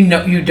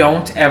 you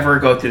don't ever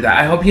go through that.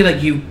 I hope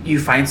you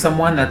find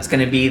someone that's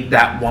gonna be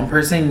that one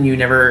person and you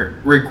never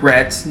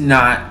regret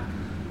not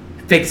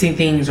fixing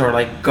things or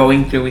like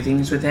going through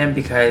things with him,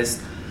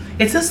 because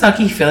it's a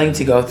sucky feeling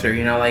to go through.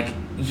 You know, like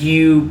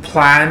you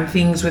plan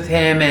things with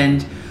him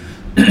and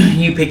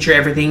you picture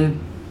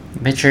everything.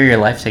 Picture your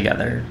life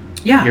together.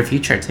 Yeah. Your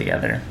future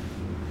together.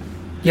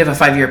 You have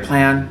a 5-year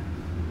plan.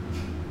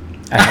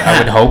 I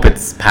would hope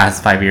it's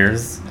past 5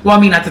 years. Well,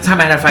 I mean, at the time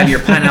I had a 5-year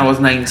plan. I was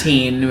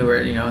 19. We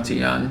were, too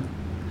young.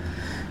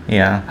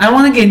 Yeah. I don't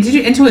want to get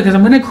into it because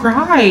I'm gonna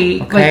cry.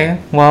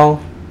 Okay.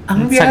 Well, I'm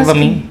gonna let's be talk about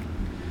asking- me.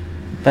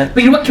 But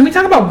But you know what? Can we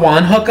talk about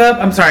one hookup?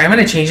 I'm sorry, I'm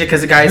gonna change it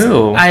because the guys.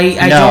 who?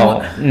 I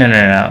no. don't.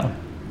 No.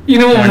 You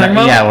know what We're I'm talking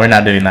not, about? yeah, we're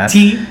not doing that.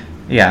 T.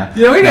 Yeah.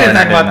 You know we're No, gonna we're talk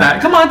not about doing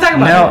that. Come on, talk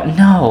about it.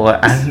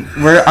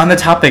 No. We're on the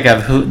topic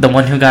of the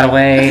one who got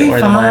away, or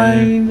the one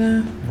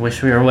Fine.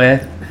 wish we were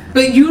with.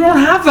 But you don't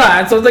have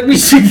that, so it's like we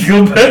should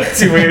go back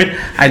to it.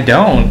 I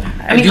don't.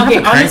 I mean, do have okay,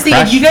 a current honestly, if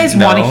crush, you guys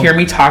want to though. hear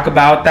me talk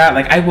about that,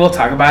 like I will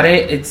talk about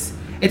it. It's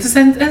a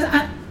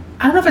I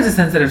don't know if it's a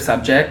sensitive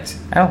subject.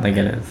 I don't think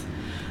it is.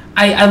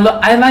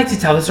 I like to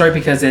tell the story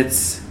because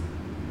it's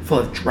full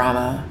of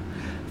drama,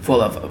 full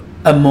of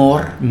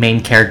amor,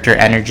 Main character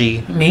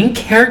energy. main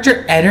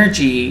character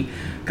energy,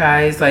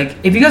 guys. Like,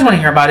 if you guys want to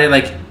hear about it,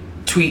 like,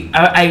 tweet.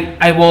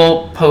 I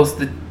will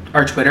post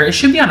our Twitter. It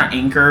should be on our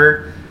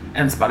Anchor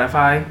and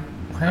Spotify.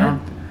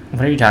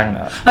 What are you talking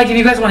about? Like, if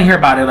you guys want to hear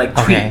about it, like,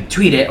 Okay.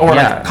 tweet it or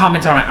Yeah. like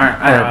comment on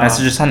our Or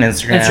message us on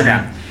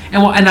Instagram.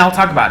 and I'll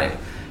talk about it.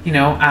 You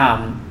know,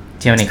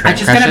 Do you have any I current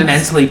just crushes? gotta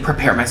mentally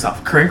prepare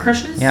myself. Current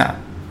crushes? Yeah.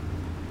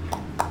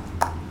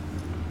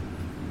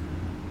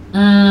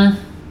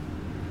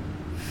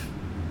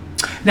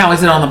 Now,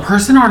 is it on the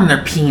person or on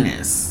their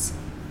penis?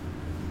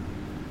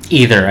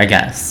 Either, I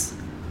guess.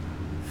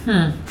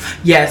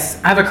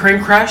 Yes, I have a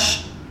current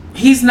crush.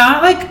 He's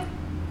not like.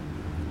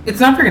 It's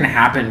never gonna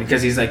happen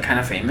because he's like kind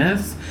of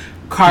famous.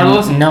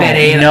 Carlos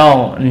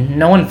Pereira.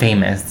 No one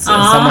famous.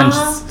 Someone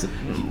just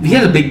He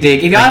has a big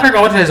dick. If y'all ever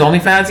go to his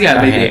OnlyFans, he got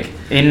a big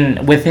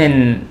dick.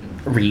 within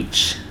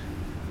reach.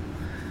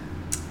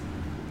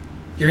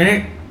 You're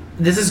gonna.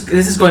 This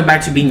is going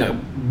back to being a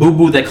Boo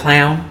Boo the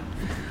clown.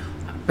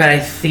 But I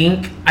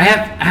think I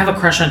have a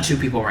crush on 2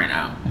 people right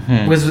now,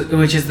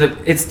 which is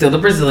it's still the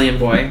Brazilian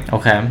boy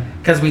Okay.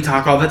 because we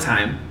talk all the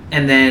time,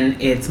 and then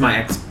it's my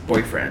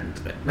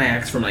ex-boyfriend, my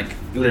ex from like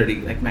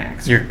literally like my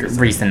ex. Your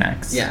recent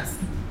ex. Yes.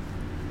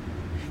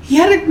 He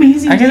had an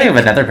amazing. I can think of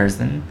dick. another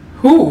person.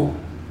 Who?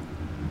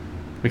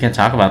 We can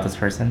talk about this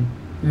person.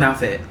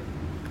 Mouth it.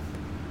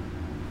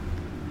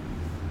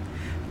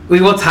 We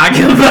will talk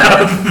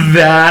about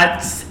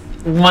that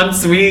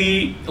once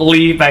we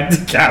leave back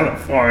to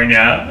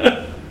California.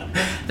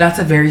 That's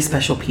a very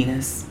special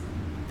penis.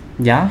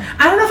 Yeah?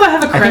 I don't know if I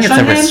have a I crush think it's on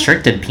a him.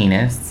 restricted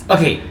penis.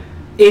 Okay,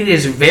 it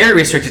is very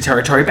restricted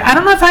territory, but I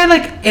don't know if I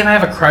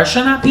have a crush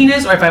on that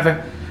penis or if I have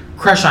a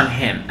crush on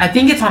him. I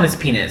think it's on his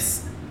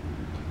penis.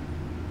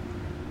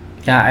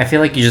 Yeah, I feel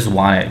like you just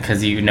want it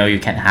because you know you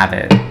can't have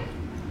it.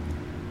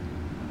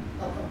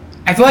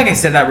 I feel like I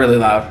said that really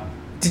loud.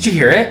 Did you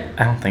hear it?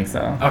 I don't think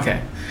so. Okay.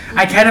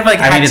 I kind of like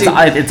I mean,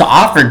 had to. it's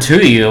offered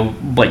to you,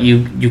 but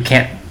you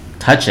can't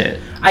touch it.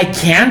 I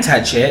can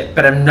touch it,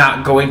 but I'm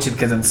not going to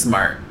because I'm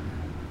smart.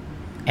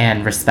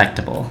 And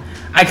respectable.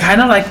 I kind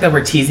of like that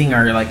we're teasing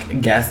our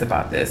like guests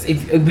about this.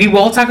 If we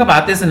will talk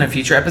about this in a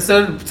future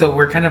episode, so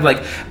we're kind of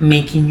like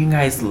making you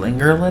guys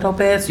linger a little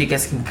bit, so you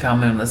guys can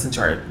come and listen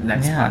to our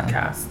next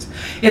podcast.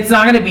 It's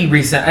not going to be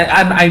recent.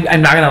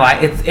 I'm not going to lie.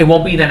 It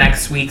won't be the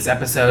next week's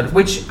episode,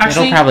 which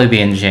actually It'll probably be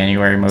in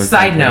January most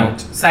Side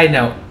likely.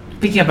 note.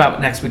 Speaking about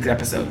next week's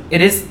episode,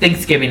 it is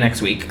Thanksgiving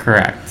next week.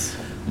 Correct.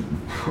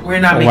 We're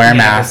not making Wear a an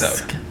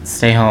mask. episode,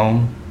 Stay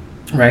home.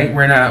 right?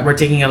 We're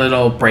taking a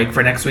little break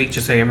for next week,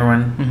 just so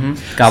everyone.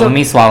 Gobble So-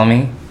 me, swallow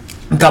me.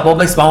 Gobble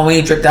my small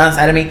me, drip down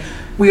inside of me.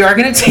 We are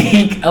gonna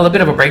take a little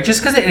bit of a break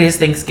just because it is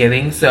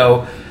Thanksgiving.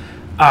 So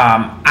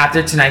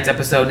after tonight's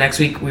episode, next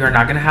week we are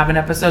not gonna have an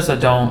episode. So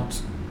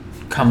don't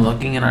come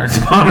looking in our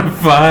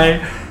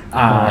Spotify or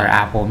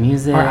Apple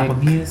Music. Or Apple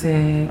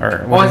Music.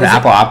 Or what is it?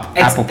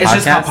 Apple It's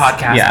just called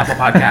Podcast. Yeah. Apple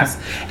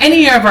Podcasts.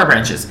 Any of our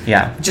branches.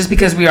 Yeah. Just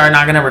because we are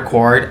not going to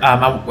record,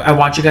 I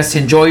want you guys to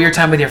enjoy your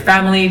time with your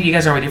family. If you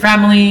guys are with your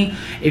family,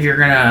 if you're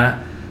going to,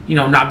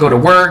 not go to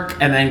work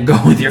and then go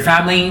with your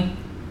family.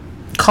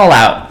 Call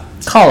out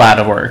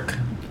of work.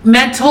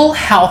 Mental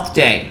Health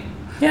Day.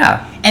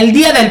 Yeah. El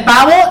Día del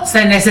Pavo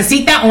se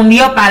necesita un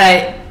día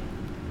para...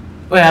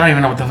 Wait, I don't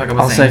even know what the fuck I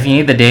was Also, saying. if you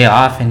need the day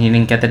off and you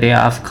didn't get the day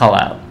off, call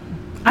out.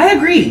 I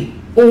agree.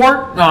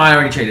 Or... No, I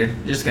already traded.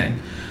 Just kidding.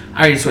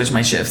 I already switched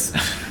my shifts.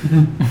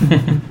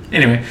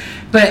 Anyway.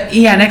 But,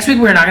 yeah, next week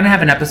we're not going to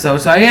have an episode,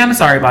 so I am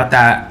sorry about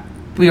that.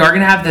 We are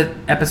going to have the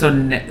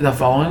episode the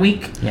following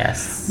week.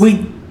 Yes.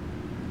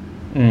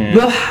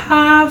 We'll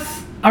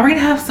have... Are we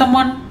going to have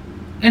someone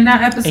in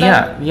that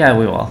episode? Yeah,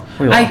 we will.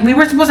 We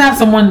were supposed to have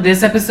someone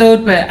this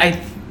episode, but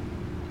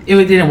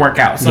it didn't work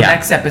out. So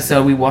next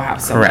episode we will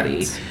have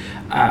somebody. Correct.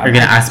 You're gonna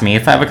ask me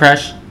if I have a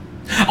crush?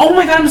 Oh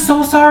my god, I'm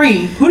so sorry.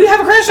 Who do you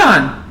have a crush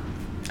on?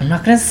 I'm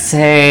not gonna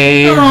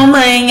say. Oh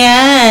my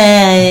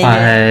god.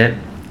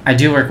 But I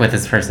do work with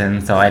this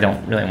person, so I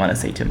don't really want to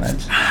say too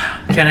much.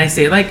 Can I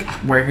say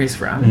where he's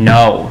from?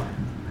 No.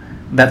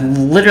 That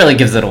literally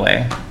gives it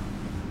away.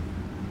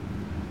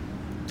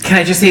 Can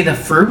I just say the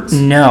fruit?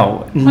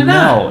 No. Why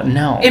not?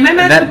 No. In my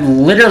mind- that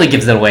literally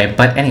gives it away.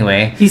 But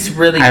anyway. He's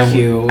really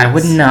cute. I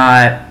would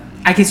not.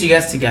 I guess you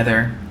guys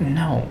together.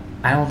 No.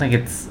 I don't think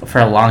it's for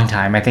a long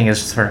time. I think it's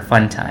just for a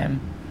fun time.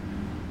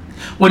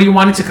 What do you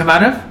want it to come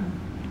out of?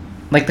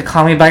 Like the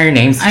Call Me By Your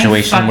Name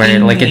situation where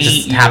it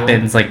just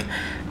happens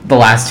the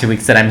last 2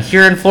 weeks that I'm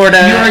here in Florida.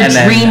 You're a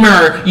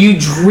dreamer. You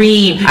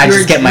dream. I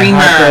just get my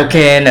heart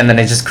broken and then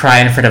I just cry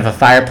in front of a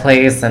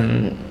fireplace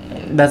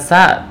and that's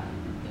that.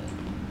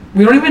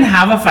 We don't even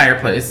have a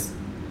fireplace.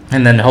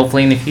 And then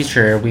hopefully in the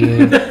future we...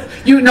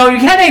 You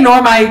can't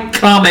ignore my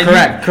comment.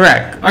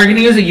 Correct. Are you going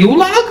to use a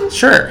U-log?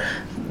 Sure.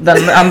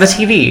 On the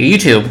TV,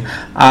 YouTube.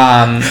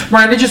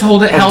 Miranda just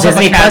held up a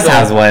Disney Plus candle.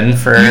 has one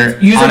for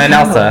Use a Anna and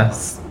candle.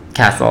 Elsa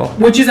Castle.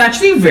 Which is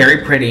actually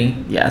very pretty.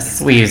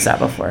 Yes, we used that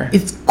before.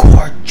 It's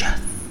gorgeous.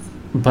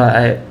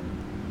 But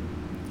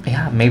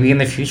yeah, maybe in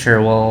the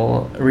future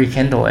we'll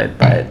rekindle it.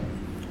 But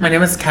my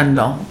name is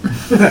Kendall.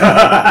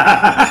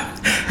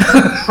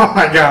 Oh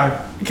my god!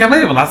 I can't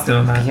believe I'm not still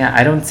on that. yeah,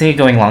 I don't see it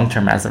going long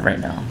term as of right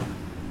now.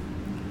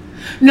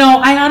 No,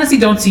 I honestly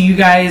don't see you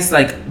guys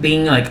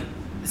being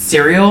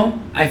serial.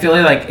 I feel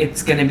like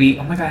it's gonna be.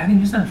 Oh my god, I haven't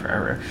used that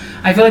forever.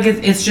 I feel like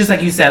it's just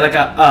like you said, like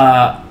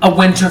a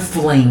winter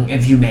fling,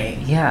 if you may.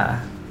 Yeah,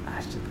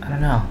 I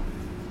don't know.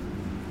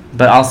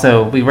 But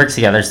also, we work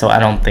together, so I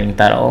don't think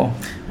that'll.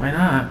 Why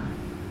not?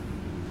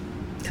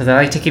 Because I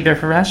like to keep it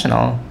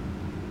professional.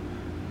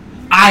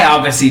 I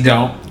obviously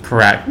don't.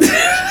 Correct.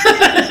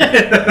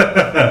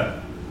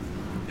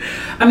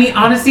 I mean,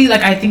 honestly,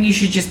 I think you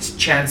should just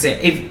chance it.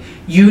 If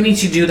you need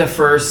to do the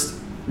first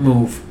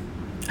move.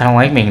 I don't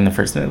like making the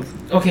first move.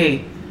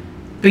 Okay,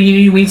 but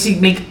we need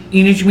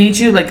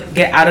to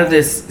get out of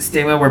this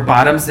stigma where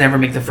bottoms never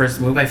make the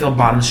first move. I feel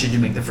bottoms should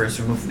make the first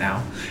move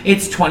now.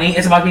 It's about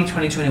to be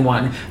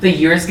 2021. The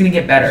year is gonna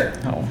get better.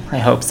 Oh, I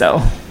hope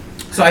so.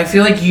 So I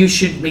feel like you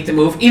should make the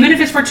move, even if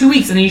it's for 2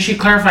 weeks, and then you should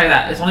clarify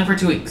that it's only for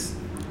 2 weeks.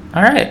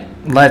 All right,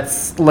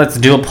 let's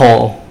do a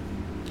poll.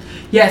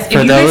 Yes, if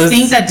you guys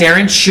think that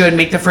Darren should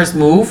make the first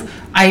move,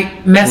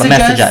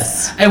 message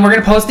us, and we're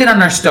gonna post it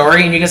on our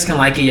story, and you guys can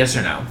like it, yes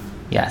or no.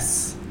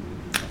 Yes.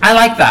 I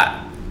like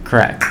that.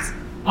 Correct.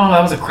 Oh,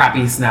 that was a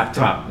crappy snap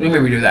top. Let me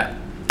redo that.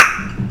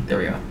 There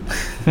we go.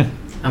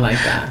 I like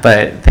that.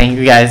 But thank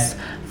you guys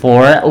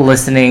for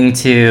listening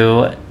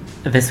to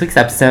this week's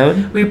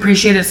episode. We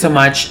appreciate it so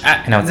much.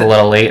 I know it's a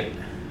little late.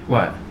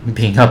 What?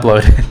 Being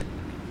uploaded.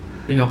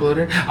 Being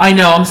uploaded? I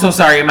know, I'm so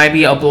sorry. It might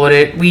be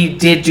uploaded. We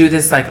did do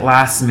this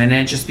last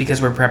minute just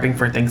because we're prepping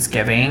for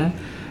Thanksgiving.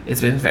 It's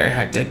been very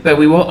hectic. But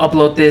we will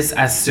upload this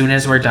as soon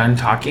as we're done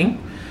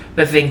talking.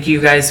 But thank you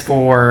guys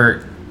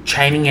for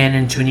chiming in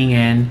and tuning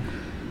in.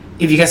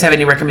 If you guys have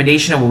any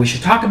recommendation of what we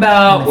should talk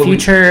about, in the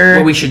future,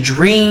 what we should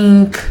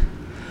drink,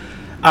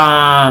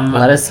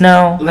 let us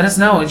know. Let us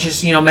know.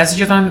 Just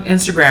message us on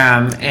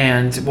Instagram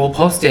and we'll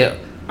post it.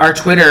 Our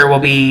Twitter will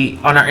be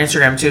on our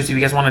Instagram too. So if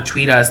you guys want to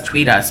tweet us,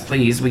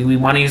 please. We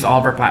want to use all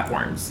of our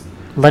platforms.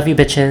 Love you,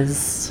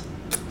 bitches.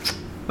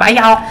 Bye,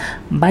 y'all.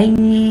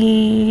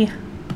 Bye.